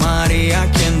 Pues María,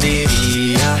 ¿quién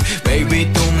diría? Baby,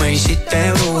 tú me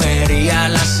hiciste brujería.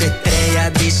 Las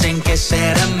estrellas dicen que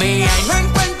será mía. Y no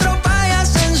encuentro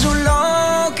fallas en su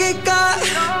lógica.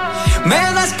 Me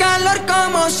das calor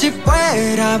como si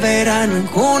fuera verano en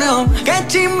junio. Qué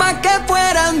chimba que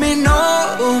fueras mi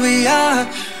novia.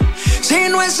 Si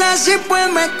no es así,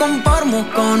 pues me conformo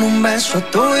con un beso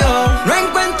tuyo. No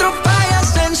encuentro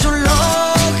fallas en su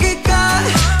lógica.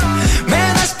 Me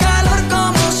das calor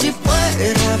como si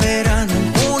fuera verano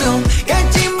en junio. Qué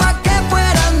chimba que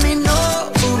fueras mi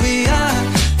novia.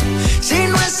 Si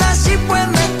no es así, pues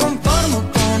me conformo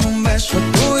con un beso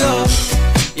tuyo.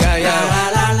 Ya, ya,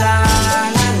 la, la, la.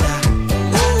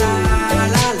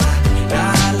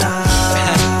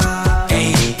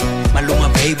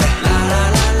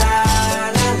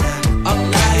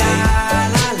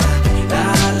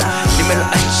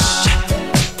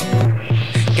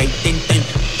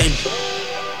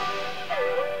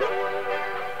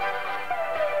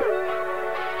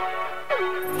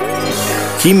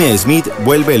 Jimmy Smith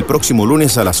vuelve el próximo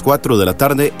lunes a las 4 de la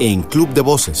tarde en Club de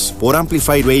Voces por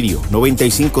Amplify Radio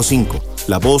 95.5,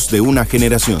 la voz de una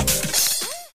generación.